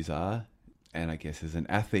values are. And I guess as an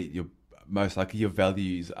athlete, most likely your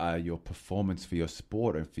values are your performance for your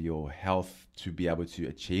sport and for your health to be able to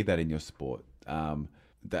achieve that in your sport.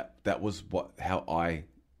 That was how I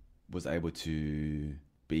was able to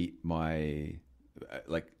beat my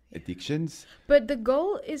addictions. But the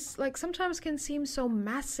goal is like sometimes can seem so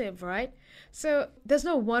massive, right? So there's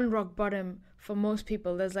no one rock bottom for most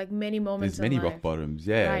people. There's like many moments. There's many in life. rock bottoms.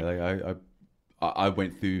 Yeah, Right. like I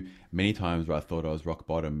went through many times where I thought I was rock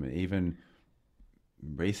bottom. Even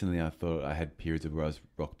recently I thought I had periods of where I was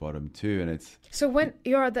rock bottom too, and it's So when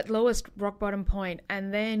you're at that lowest rock bottom point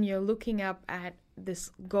and then you're looking up at this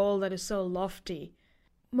goal that is so lofty,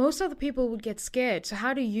 most other people would get scared. So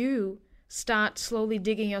how do you start slowly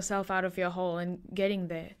digging yourself out of your hole and getting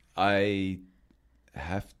there? I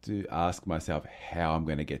have to ask myself how I'm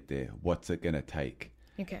going to get there. What's it going to take?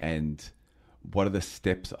 Okay. And what are the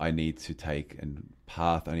steps I need to take and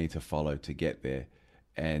path I need to follow to get there?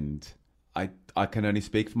 And I can only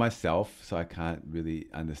speak for myself, so I can't really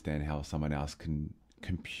understand how someone else can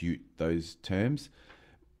compute those terms.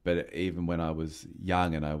 But even when I was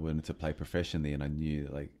young and I wanted to play professionally and I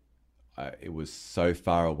knew it was so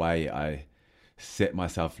far away, I set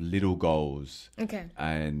myself little goals. Okay.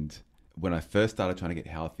 And when I first started trying to get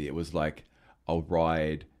healthy, it was like I'll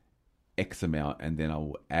ride X amount and then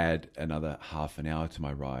I'll add another half an hour to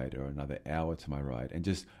my ride or another hour to my ride and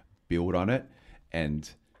just build on it and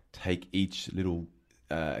take each little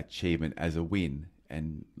achievement as a win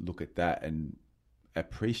and look at that and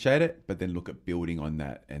appreciate it, but then look at building on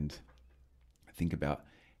that and think about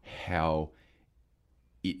how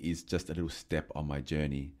it is just a little step on my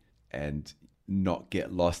journey and not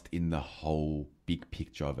get lost in the whole big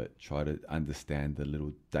picture of it. Try to understand the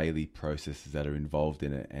little daily processes that are involved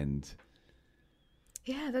in it. And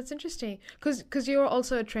yeah, that's interesting. Because you're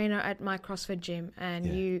also a trainer at my CrossFit gym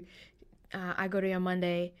and I go to your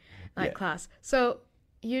Monday night class. So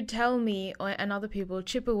you tell me and other people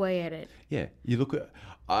chip away at it. Yeah, you look at,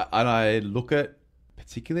 I look at,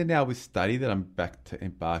 particularly now with study that I'm back to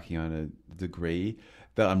embarking on a degree,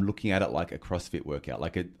 that I'm looking at it like a CrossFit workout,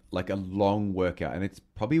 like a long workout. And it's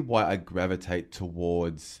probably why I gravitate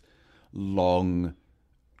towards long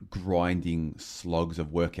grinding slogs of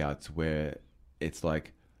workouts where it's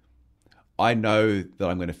like, I know that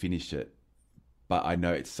I'm going to finish it, but I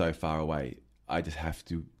know it's so far away. I just have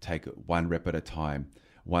to take it one rep at a time,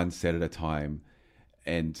 one set at a time,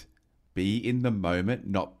 and be in the moment,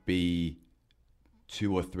 not be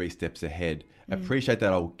 2 or 3 steps ahead. Appreciate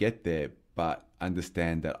that I'll get there, but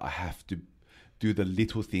understand that I have to do the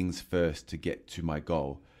little things first to get to my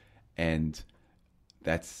goal. And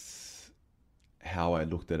that's how I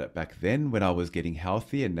looked at it back then when I was getting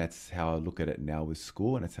healthy, and that's how I look at it now with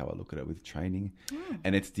school, and that's how I look at it with training.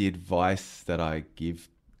 And it's the advice that I give,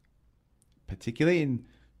 particularly in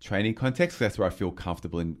training context. That's where I feel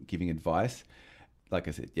comfortable in giving advice. Like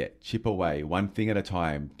I said, chip away one thing at a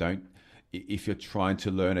time. If you're trying to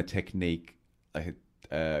learn a technique, like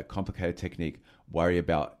a complicated technique, worry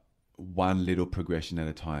about one little progression at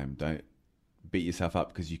a time. Don't beat yourself up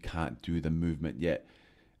because you can't do the movement yet.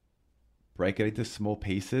 Break it into small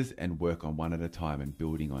pieces and work on one at a time and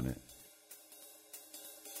building on it.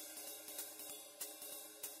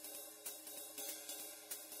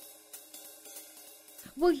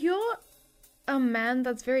 Well, you're a man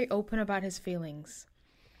that's very open about his feelings.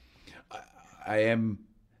 I am,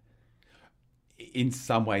 in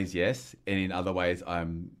some ways, yes. And in other ways,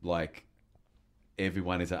 I'm like,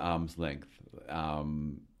 everyone is at arm's length.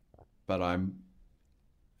 But I'm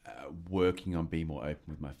working on being more open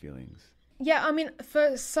with my feelings. Yeah, I mean,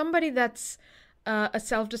 for somebody that's a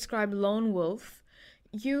self-described lone wolf,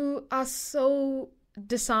 you are so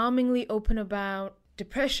disarmingly open about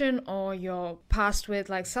depression or your past with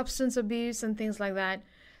like substance abuse and things like that.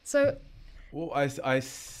 So, well, I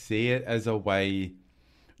see it as a way,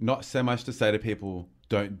 not so much to say to people,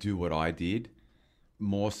 don't do what I did,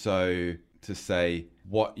 more so to say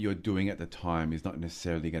what you're doing at the time is not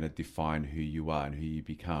necessarily going to define who you are and who you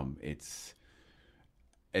become. It's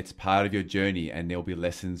part of your journey, and there'll be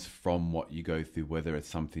lessons from what you go through, whether it's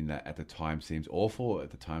something that at the time seems awful, or at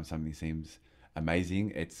the time something seems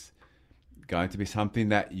amazing. It's going to be something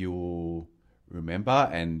that you'll remember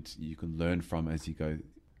and you can learn from as you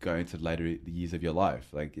go into later years of your life.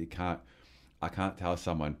 Like I can't tell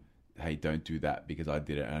someone, hey, don't do that because I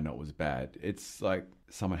did it and I know it was bad. It's like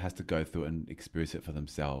someone has to go through it and experience it for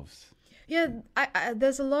themselves. Yeah,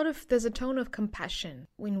 there's a tone of compassion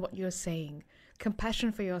in what you're saying.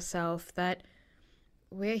 Compassion for yourself, that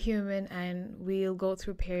we're human and we'll go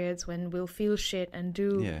through periods when we'll feel shit and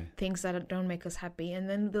do things that don't make us happy, and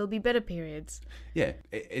then there'll be better periods. Yeah,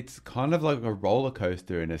 it's kind of like a roller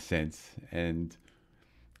coaster in a sense. And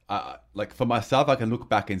like for myself, I can look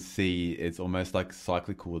back and see it's almost like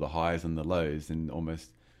cyclical, the highs and the lows, and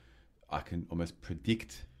I can almost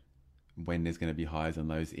predict when there's going to be highs and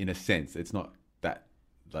lows in a sense. It's not that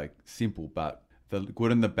like simple, but the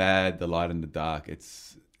good and the bad, the light and the dark,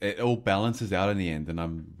 it all balances out in the end. And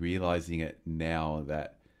I'm realizing it now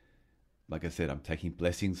that, like I said, I'm taking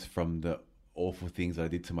blessings from the awful things I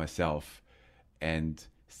did to myself and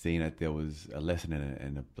seeing that there was a lesson in it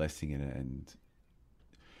and a blessing in it. And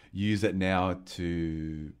use it now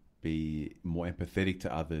to be more empathetic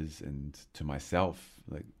to others and to myself.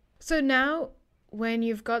 Like, So now, when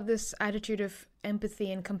you've got this attitude of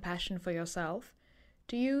empathy and compassion for yourself,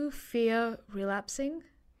 do you fear relapsing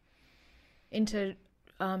into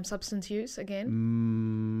substance use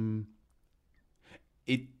again?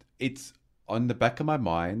 It's on the back of my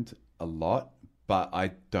mind a lot, but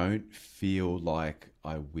I don't feel like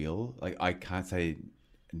I will. Like, I can't say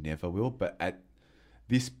never will, but at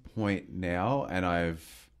this point now, and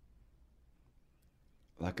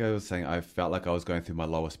like I was saying, I felt like I was going through my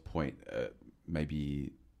lowest point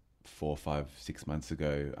maybe 4, 5, 6 months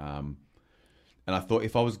ago. And I thought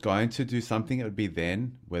if I was going to do something, it would be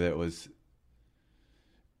then, whether it was,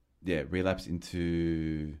 relapse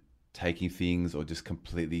into taking things or just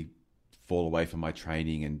completely fall away from my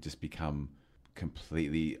training and just become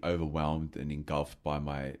completely overwhelmed and engulfed by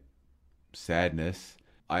my sadness.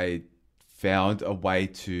 I found a way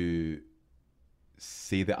to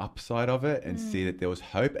see the upside of it and see that there was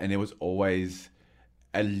hope, and there was always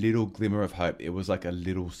a little glimmer of hope. It was like a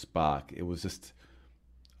little spark. It was just,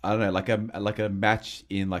 I don't know, like a match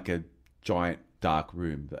in like a giant dark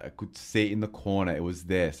room that I could see in the corner. It was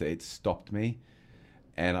there, so it stopped me.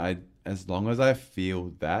 And as long as I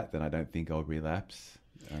feel that, then I don't think I'll relapse.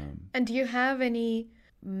 And do you have any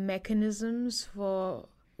mechanisms for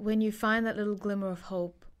when you find that little glimmer of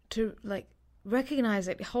hope to like recognize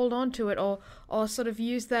it, hold on to it, or sort of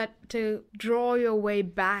use that to draw your way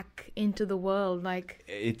back into the world? Like,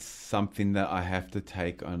 it's something that I have to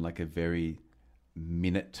take on like a very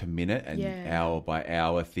minute to minute and hour by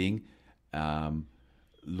hour thing.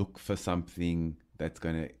 Look for something that's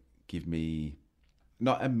going to give me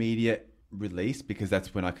not immediate release, because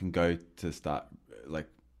that's when I can go to start like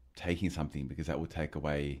taking something, because that will take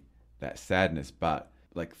away that sadness. But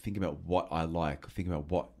like think about what I like, think about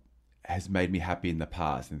what has made me happy in the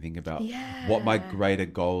past, and think about what my greater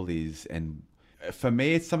goal is. And for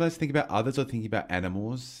me, it's sometimes think about others or thinking about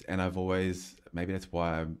animals. And I've always, maybe that's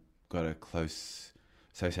why I've got a close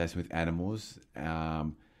association with animals.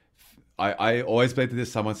 I always believe that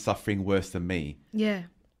there's someone suffering worse than me. Yeah.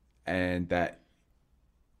 And that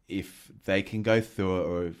if they can go through it,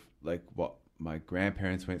 or if, like what my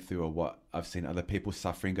grandparents went through, or what I've seen other people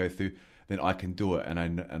suffering go through, then I can do it.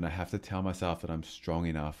 And I have to tell myself that I'm strong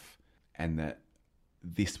enough and that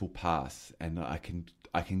this will pass, and I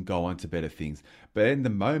can go on to better things. But in the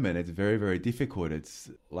moment, it's very, very difficult.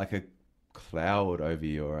 It's like a cloud over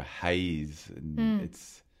you or a haze, and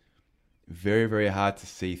it's very, very hard to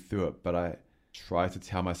see through it. But I try to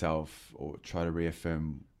tell myself, or try to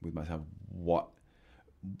reaffirm with myself what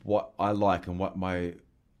I like and what my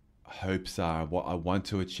hopes are, what I want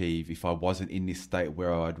to achieve if I wasn't in this state,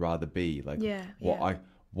 where I'd rather be, like what I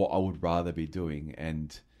would rather be doing.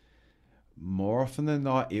 And more often than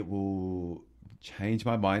not, it will change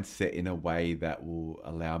my mindset in a way that will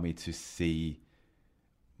allow me to see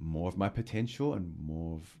more of my potential and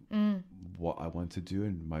more of what I want to do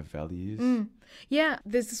and my values. Yeah,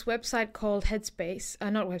 there's this website called Headspace,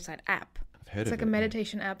 not website, app. I've heard it's of like it, a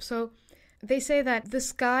meditation app. So they say that the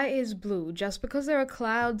sky is blue. Just because there are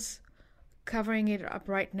clouds covering it up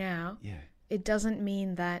right now, it doesn't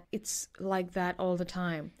mean that it's like that all the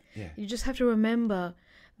time. You just have to remember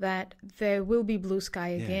that there will be blue sky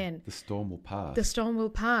again. The storm will pass. The storm will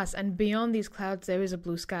pass, and beyond these clouds, there is a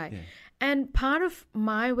blue sky. And part of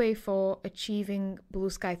my way for achieving blue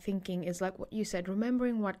sky thinking is like what you said,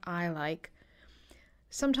 remembering what I like.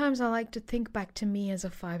 Sometimes I like to think back to me as a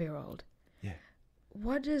 5-year-old.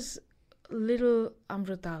 What does little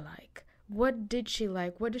Amrita like? What did she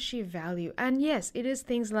like? What does she value? And yes, it is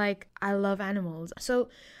things like I love animals. So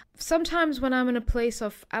sometimes when I'm in a place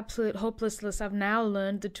of absolute hopelessness, I've now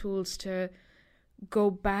learned the tools to go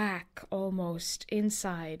back almost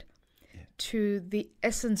inside to the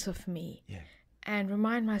essence of me and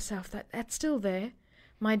remind myself that that's still there.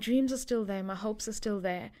 My dreams are still there. My hopes are still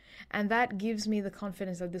there. And that gives me the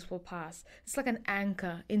confidence that this will pass. It's like an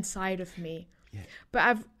anchor inside of me.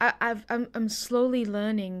 But I'm slowly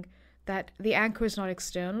learning that the anchor is not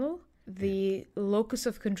external. The locus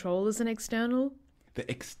of control isn't external. The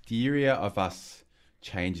exterior of us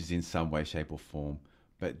changes in some way, shape, or form,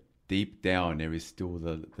 but deep down there is still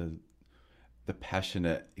the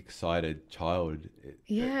passionate, excited child.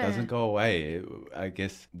 It doesn't go away. I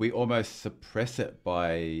guess we almost suppress it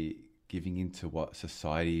by giving into what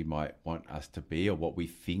society might want us to be, or what we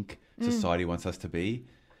think society wants us to be,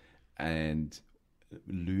 and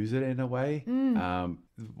lose it in a way.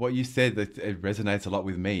 What you said, that it resonates a lot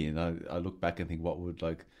with me, and I look back and think,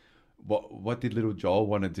 what did little Joel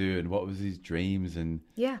want to do, and what was his dreams? And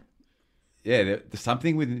yeah, the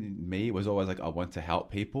something within me was always like, I want to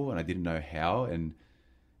help people and I didn't know how. And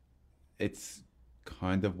it's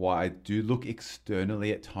kind of why I do look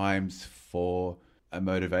externally at times for a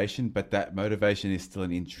motivation, but that motivation is still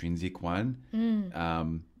an intrinsic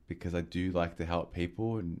one, because I do like to help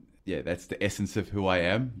people. And yeah, that's the essence of who I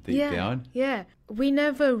am deep down. Yeah. We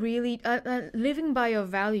never really, living by your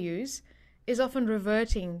values is often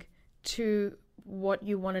reverting to what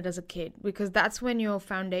you wanted as a kid, because that's when your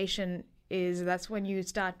foundation is, that's when you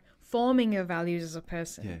start forming your values as a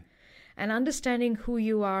person. Yeah. And understanding who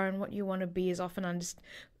you are and what you want to be is often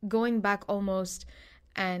going back almost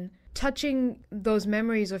and touching those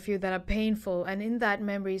memories of you that are painful. And in that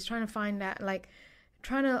memories, trying to find that, like,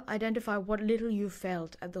 trying to identify what little you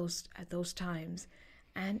felt at those times.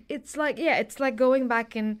 And it's like, yeah, it's like going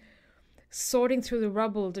back and sorting through the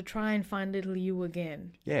rubble to try and find little you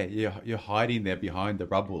again. Yeah, you're hiding there behind the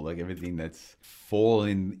rubble, like everything that's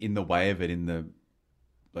fallen in the way of it in the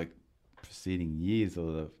like preceding years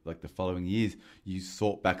or the following years. You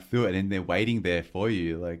sort back through it, and they're waiting there for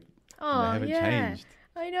you. Like, they haven't changed.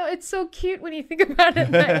 I know, it's so cute when you think about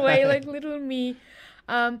it that way, like little me.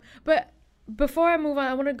 But before I move on,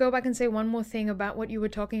 I want to go back and say one more thing about what you were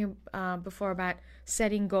talking before about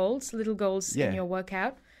setting goals, little goals in your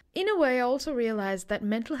workout. In a way, I also realized that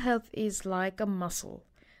mental health is like a muscle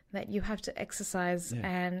that you have to exercise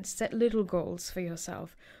and set little goals for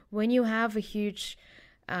yourself. When you have a huge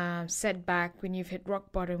setback, when you've hit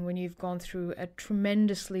rock bottom, when you've gone through a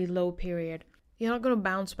tremendously low period, you're not going to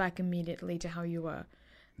bounce back immediately to how you were.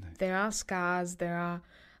 No. There are scars,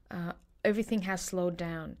 everything has slowed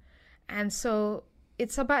down. And so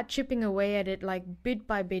it's about chipping away at it, like bit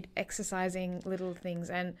by bit, exercising little things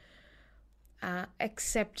and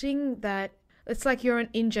accepting that it's like you're an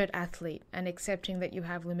injured athlete and accepting that you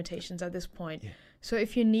have limitations at this point. Yeah. So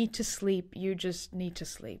if you need to sleep, you just need to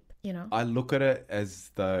sleep, you know? I look at it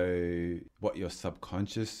as though what your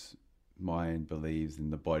subconscious mind believes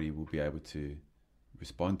and the body will be able to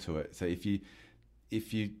respond to it. So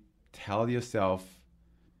if you tell yourself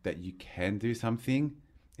that you can do something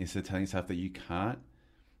instead of telling yourself that you can't,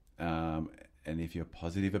 and if you're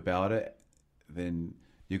positive about it, then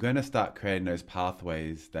you're going to start creating those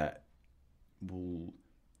pathways that will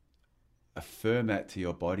affirm that to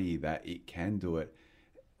your body that it can do it.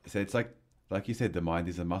 So it's like you said, the mind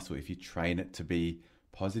is a muscle. If you train it to be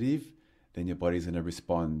positive, then your body's going to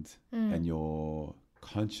respond, and your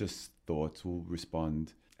conscious thoughts will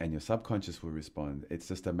respond and your subconscious will respond. It's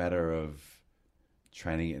just a matter of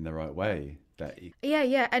training it in the right way.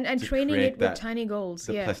 And training it with tiny goals.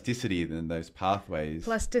 The plasticity and those pathways.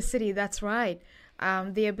 Plasticity, that's right.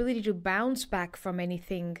 The ability to bounce back from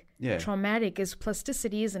anything traumatic is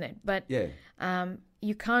plasticity, isn't it? But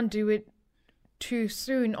you can't do it too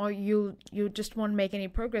soon, or you just won't make any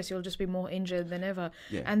progress. You'll just be more injured than ever.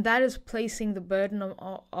 Yeah. And that is placing the burden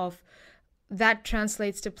of that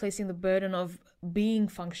translates to placing the burden of being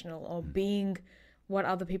functional or being what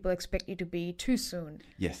other people expect you to be too soon.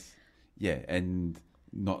 Yes. Yeah, and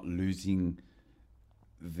not losing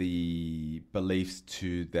the beliefs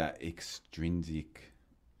to that extrinsic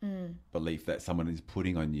belief that someone is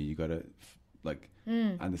putting on you. You got to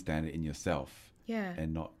understand it in yourself,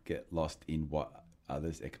 and not get lost in what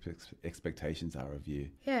others' expectations are of you.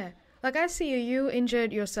 Yeah, like I see you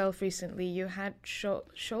injured yourself recently. You had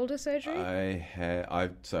shoulder surgery. I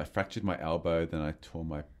fractured my elbow, then I tore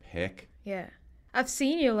my pec. Yeah, I've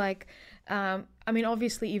seen you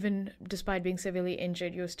obviously, even despite being severely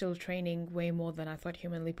injured, you're still training way more than I thought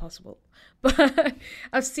humanly possible. But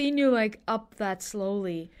I've seen you up that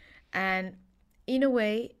slowly. And in a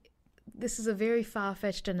way, this is a very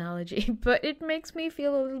far-fetched analogy, but it makes me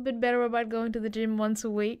feel a little bit better about going to the gym once a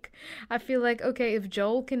week. I feel like, okay, if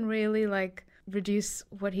Joel can really reduce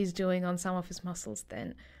what he's doing on some of his muscles,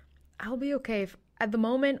 then I'll be okay. At the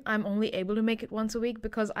moment, I'm only able to make it once a week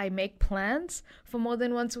because I make plans for more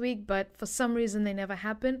than once a week, but for some reason they never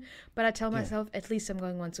happen. But I tell myself, at least I'm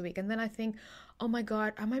going once a week. And then I think, oh my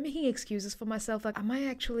God, am I making excuses for myself? Am I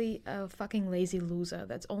actually a fucking lazy loser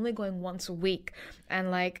that's only going once a week?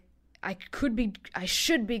 And I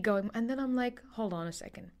should be going. And then I'm like, hold on a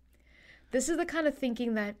second. This is the kind of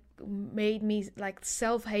thinking that made me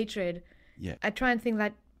self-hatred. Yeah. I try and think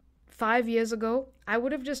that 5 years ago, I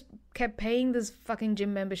would have just kept paying this fucking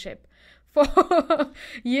gym membership for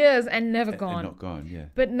years and never gone. And not gone, yeah.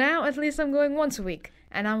 But now at least I'm going once a week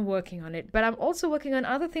and I'm working on it. But I'm also working on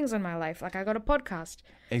other things in my life. I got a podcast.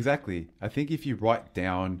 Exactly. I think if you write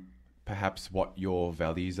down perhaps what your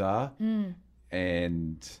values are,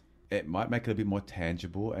 and it might make it a bit more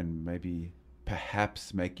tangible and maybe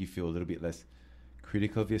perhaps make you feel a little bit less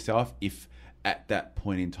critical of yourself if at that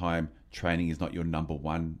point in time, training is not your number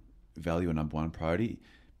one value or number one priority,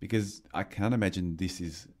 because I can't imagine this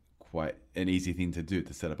is quite an easy thing to do,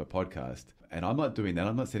 to set up a podcast. And I'm not doing that.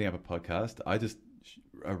 I'm not setting up a podcast. I just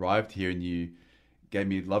arrived here and you gave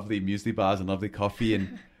me lovely muesli bars and lovely coffee.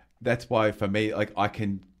 And that's why for me, like, I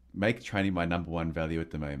can make training my number one value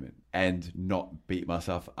at the moment and not beat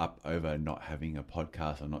myself up over not having a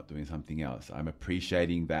podcast or not doing something else. I'm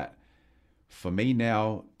appreciating that for me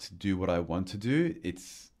now to do what I want to do,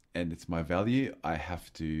 it's my value. I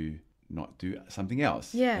have to not do something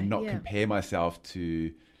else and not compare myself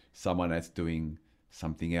to someone that's doing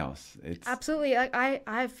something else. It's absolutely.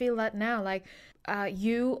 I feel that now, like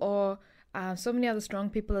you or so many other strong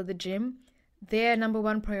people at the gym, their number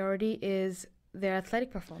one priority is their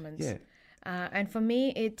athletic performance. And for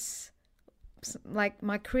me, it's like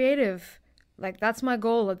my creative, like that's my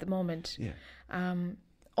goal at the moment.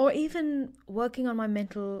 Or even working on my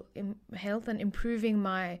mental health and improving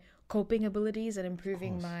my coping abilities and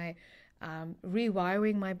improving my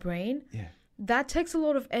rewiring my brain. That takes a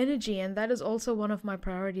lot of energy, and that is also one of my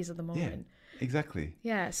priorities at the moment. Exactly.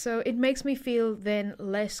 So it makes me feel then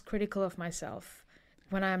less critical of myself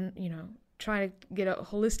when I'm, trying to get a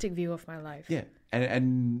holistic view of my life.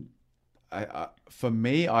 And I, for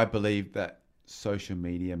me, I believe that social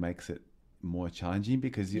media makes it more challenging,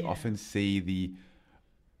 because you often see the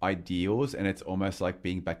ideals, and it's almost like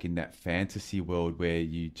being back in that fantasy world where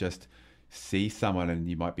you just see someone and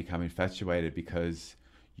you might become infatuated because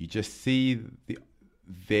you just see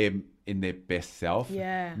them in their best self.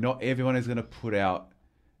 Not everyone is going to put out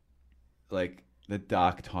like the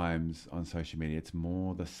dark times on social media. It's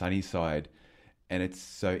more the sunny side, and it's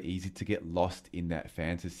so easy to get lost in that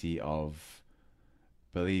fantasy of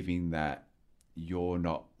believing that you're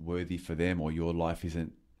not worthy for them, or your life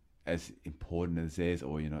isn't as important as theirs,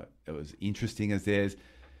 or as interesting as theirs,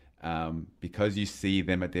 because you see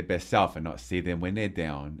them at their best self and not see them when they're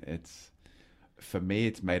down. For me,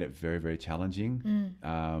 it's made it very, very challenging.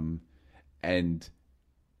 And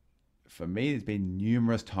for me, there's been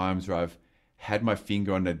numerous times where I've had my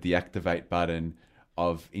finger on the deactivate button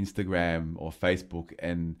of Instagram or Facebook,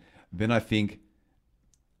 and then I think,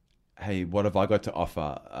 hey, what have I got to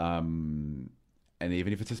offer? And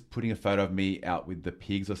even if it's just putting a photo of me out with the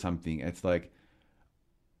pigs or something, it's like,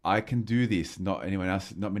 I can do this. Not anyone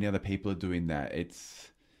else, not many other people are doing that.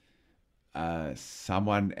 It's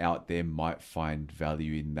someone out there might find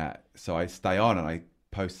value in that. So I stay on and I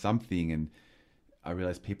post something, and I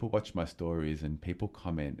realize people watch my stories and people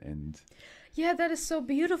comment. And that is so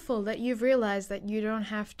beautiful that you've realized that you don't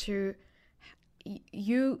have to,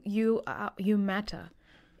 you matter,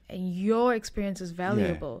 and your experience is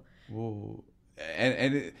valuable. Well,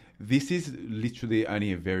 and this is literally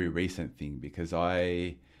only a very recent thing, because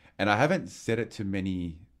I haven't said it to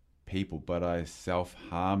many people, but I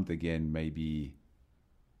self-harmed again, maybe,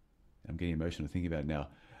 I'm getting emotional thinking about it now,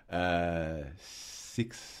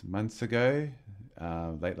 6 months ago,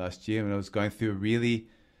 late last year, when I was going through a really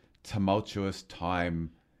tumultuous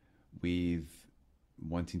time with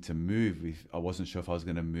wanting to move. I wasn't sure if I was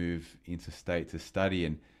going to move interstate to study,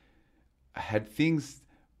 and I had things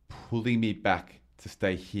pulling me back to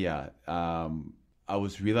stay here. I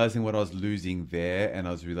was realizing what I was losing there, and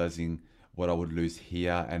I was realizing what I would lose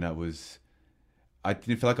here, and I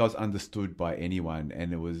didn't feel like I was understood by anyone,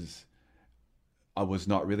 and I was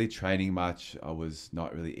not really training much, I was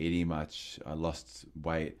not really eating much, I lost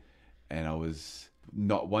weight, and I was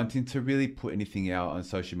not wanting to really put anything out on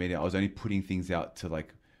social media. I was only putting things out to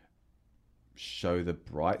like show the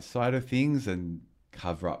bright side of things and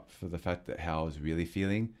cover up for the fact that how I was really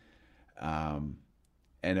feeling. And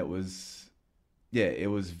it was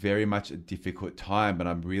very much a difficult time, but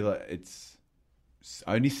it's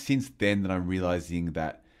only since then that I'm realizing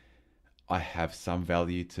that I have some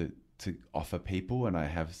value to offer people, and I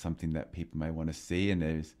have something that people may want to see, and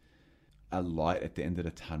there's a light at the end of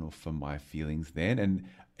the tunnel for my feelings then. And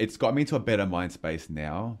it's got me into a better mind space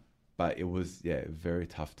now, but it was a very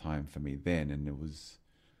tough time for me then. And it was,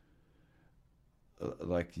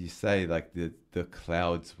 like you say, like the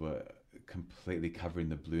clouds were completely covering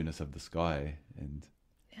the blueness of the sky, and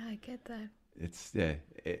I get that.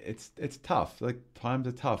 It's tough. Like, times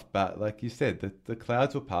are tough, but like you said, the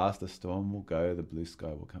clouds will pass, the storm will go, the blue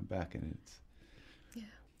sky will come back, and it's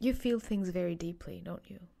you feel things very deeply, don't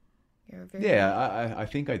you? You're very I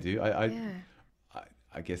think I do.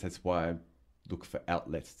 I guess that's why I look for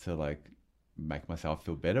outlets to like make myself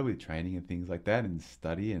feel better with training and things like that, and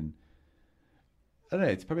study, and I don't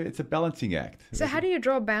know, it's a balancing act. So how do you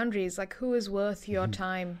draw boundaries? Like, who is worth your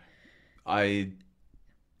time? I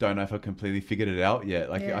don't know if I completely figured it out yet.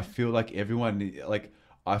 Like, I feel like everyone, like,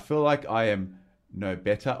 I feel like I am no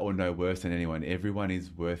better or no worse than anyone. Everyone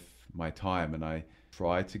is worth my time, and I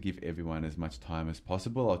try to give everyone as much time as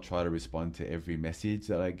possible. I'll try to respond to every message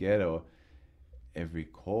that I get or every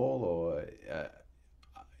call, or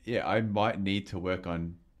I might need to work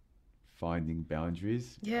on finding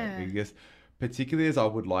boundaries. Yeah. I guess, particularly as I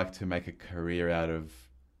would like to make a career out of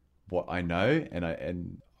what I know, and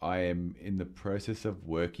I am in the process of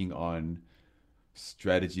working on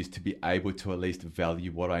strategies to be able to at least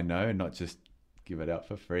value what I know and not just give it out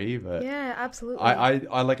for free. But Yeah, absolutely.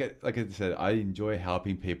 I like it. Like I said, I enjoy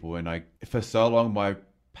helping people, and for so long my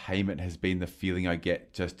payment has been the feeling I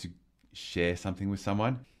get just to share something with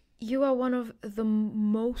someone. You are one of the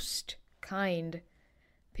most kind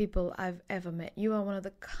people I've ever met. You are one of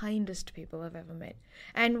the kindest people I've ever met.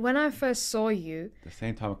 And when I first saw you... At the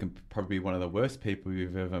same time, I can probably be one of the worst people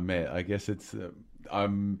you've ever met. I guess it's...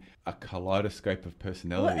 I'm a kaleidoscope of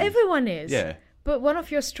personalities. Well, everyone is. Yeah. But one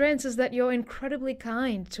of your strengths is that you're incredibly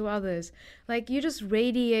kind to others. Like, you just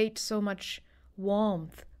radiate so much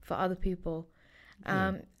warmth for other people.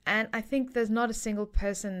 And I think there's not a single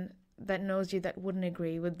person that knows you that wouldn't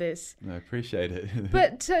agree with this. I appreciate it.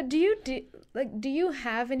 But do you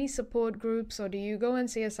have any support groups, or do you go and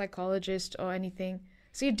see a psychologist or anything?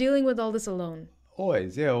 So you're dealing with all this alone?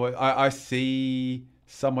 Always, yeah. Well, I see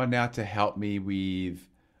someone now to help me with,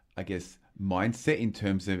 I guess, mindset in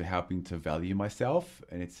terms of helping to value myself,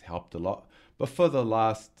 and it's helped a lot. But for the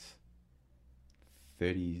last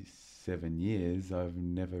 37 years, I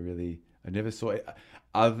never saw it,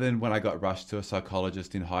 other than when I got rushed to a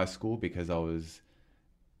psychologist in high school because I was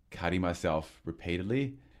cutting myself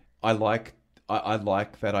repeatedly. I like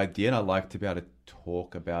that idea, and I like to be able to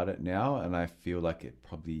talk about it now, and I feel like it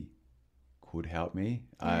probably could help me.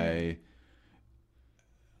 I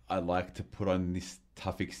like to put on this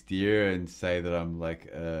tough exterior and say that I'm like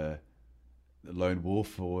a lone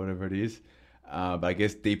wolf or whatever it is. But I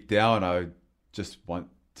guess deep down, I just want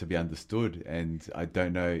to be understood, and I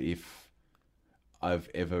don't know if I've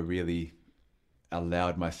ever really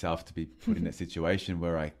allowed myself to be put in that situation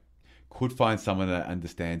where I could find someone that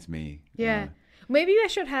understands me. Yeah. Maybe I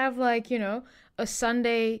should have, like, a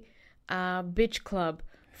Sunday bitch club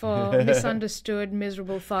for misunderstood,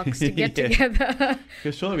 miserable fucks to get together.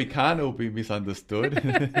 Because surely we can't all be misunderstood.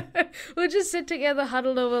 We'll just sit together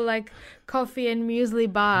huddled over, like, coffee and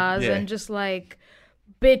muesli bars and just, like,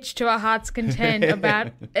 bitch to our heart's content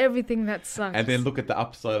about everything that sucks. And then look at the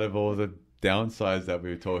upside of all the downsides that we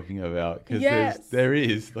were talking about, because there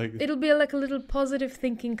is like it'll be like a little positive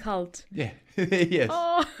thinking cult. Yes.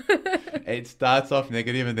 Oh. It starts off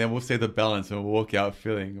negative, and then we'll see the balance, and we'll walk out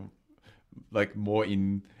feeling like more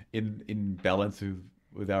in balance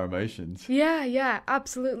with our emotions. Yeah,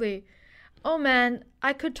 absolutely. Oh man,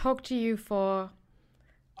 I could talk to you for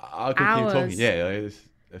I could hours. keep talking. Yeah,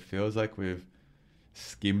 it feels like we've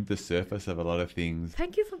skimmed the surface of a lot of things.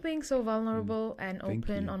 Thank you for being so vulnerable and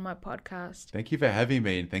open on my podcast. Thank you for having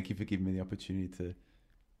me, and thank you for giving me the opportunity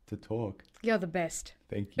to talk. You're the best.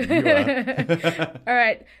 Thank you. You are. All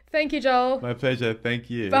right. Thank you, Joel. My pleasure. Thank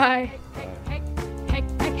you. Bye. Bye.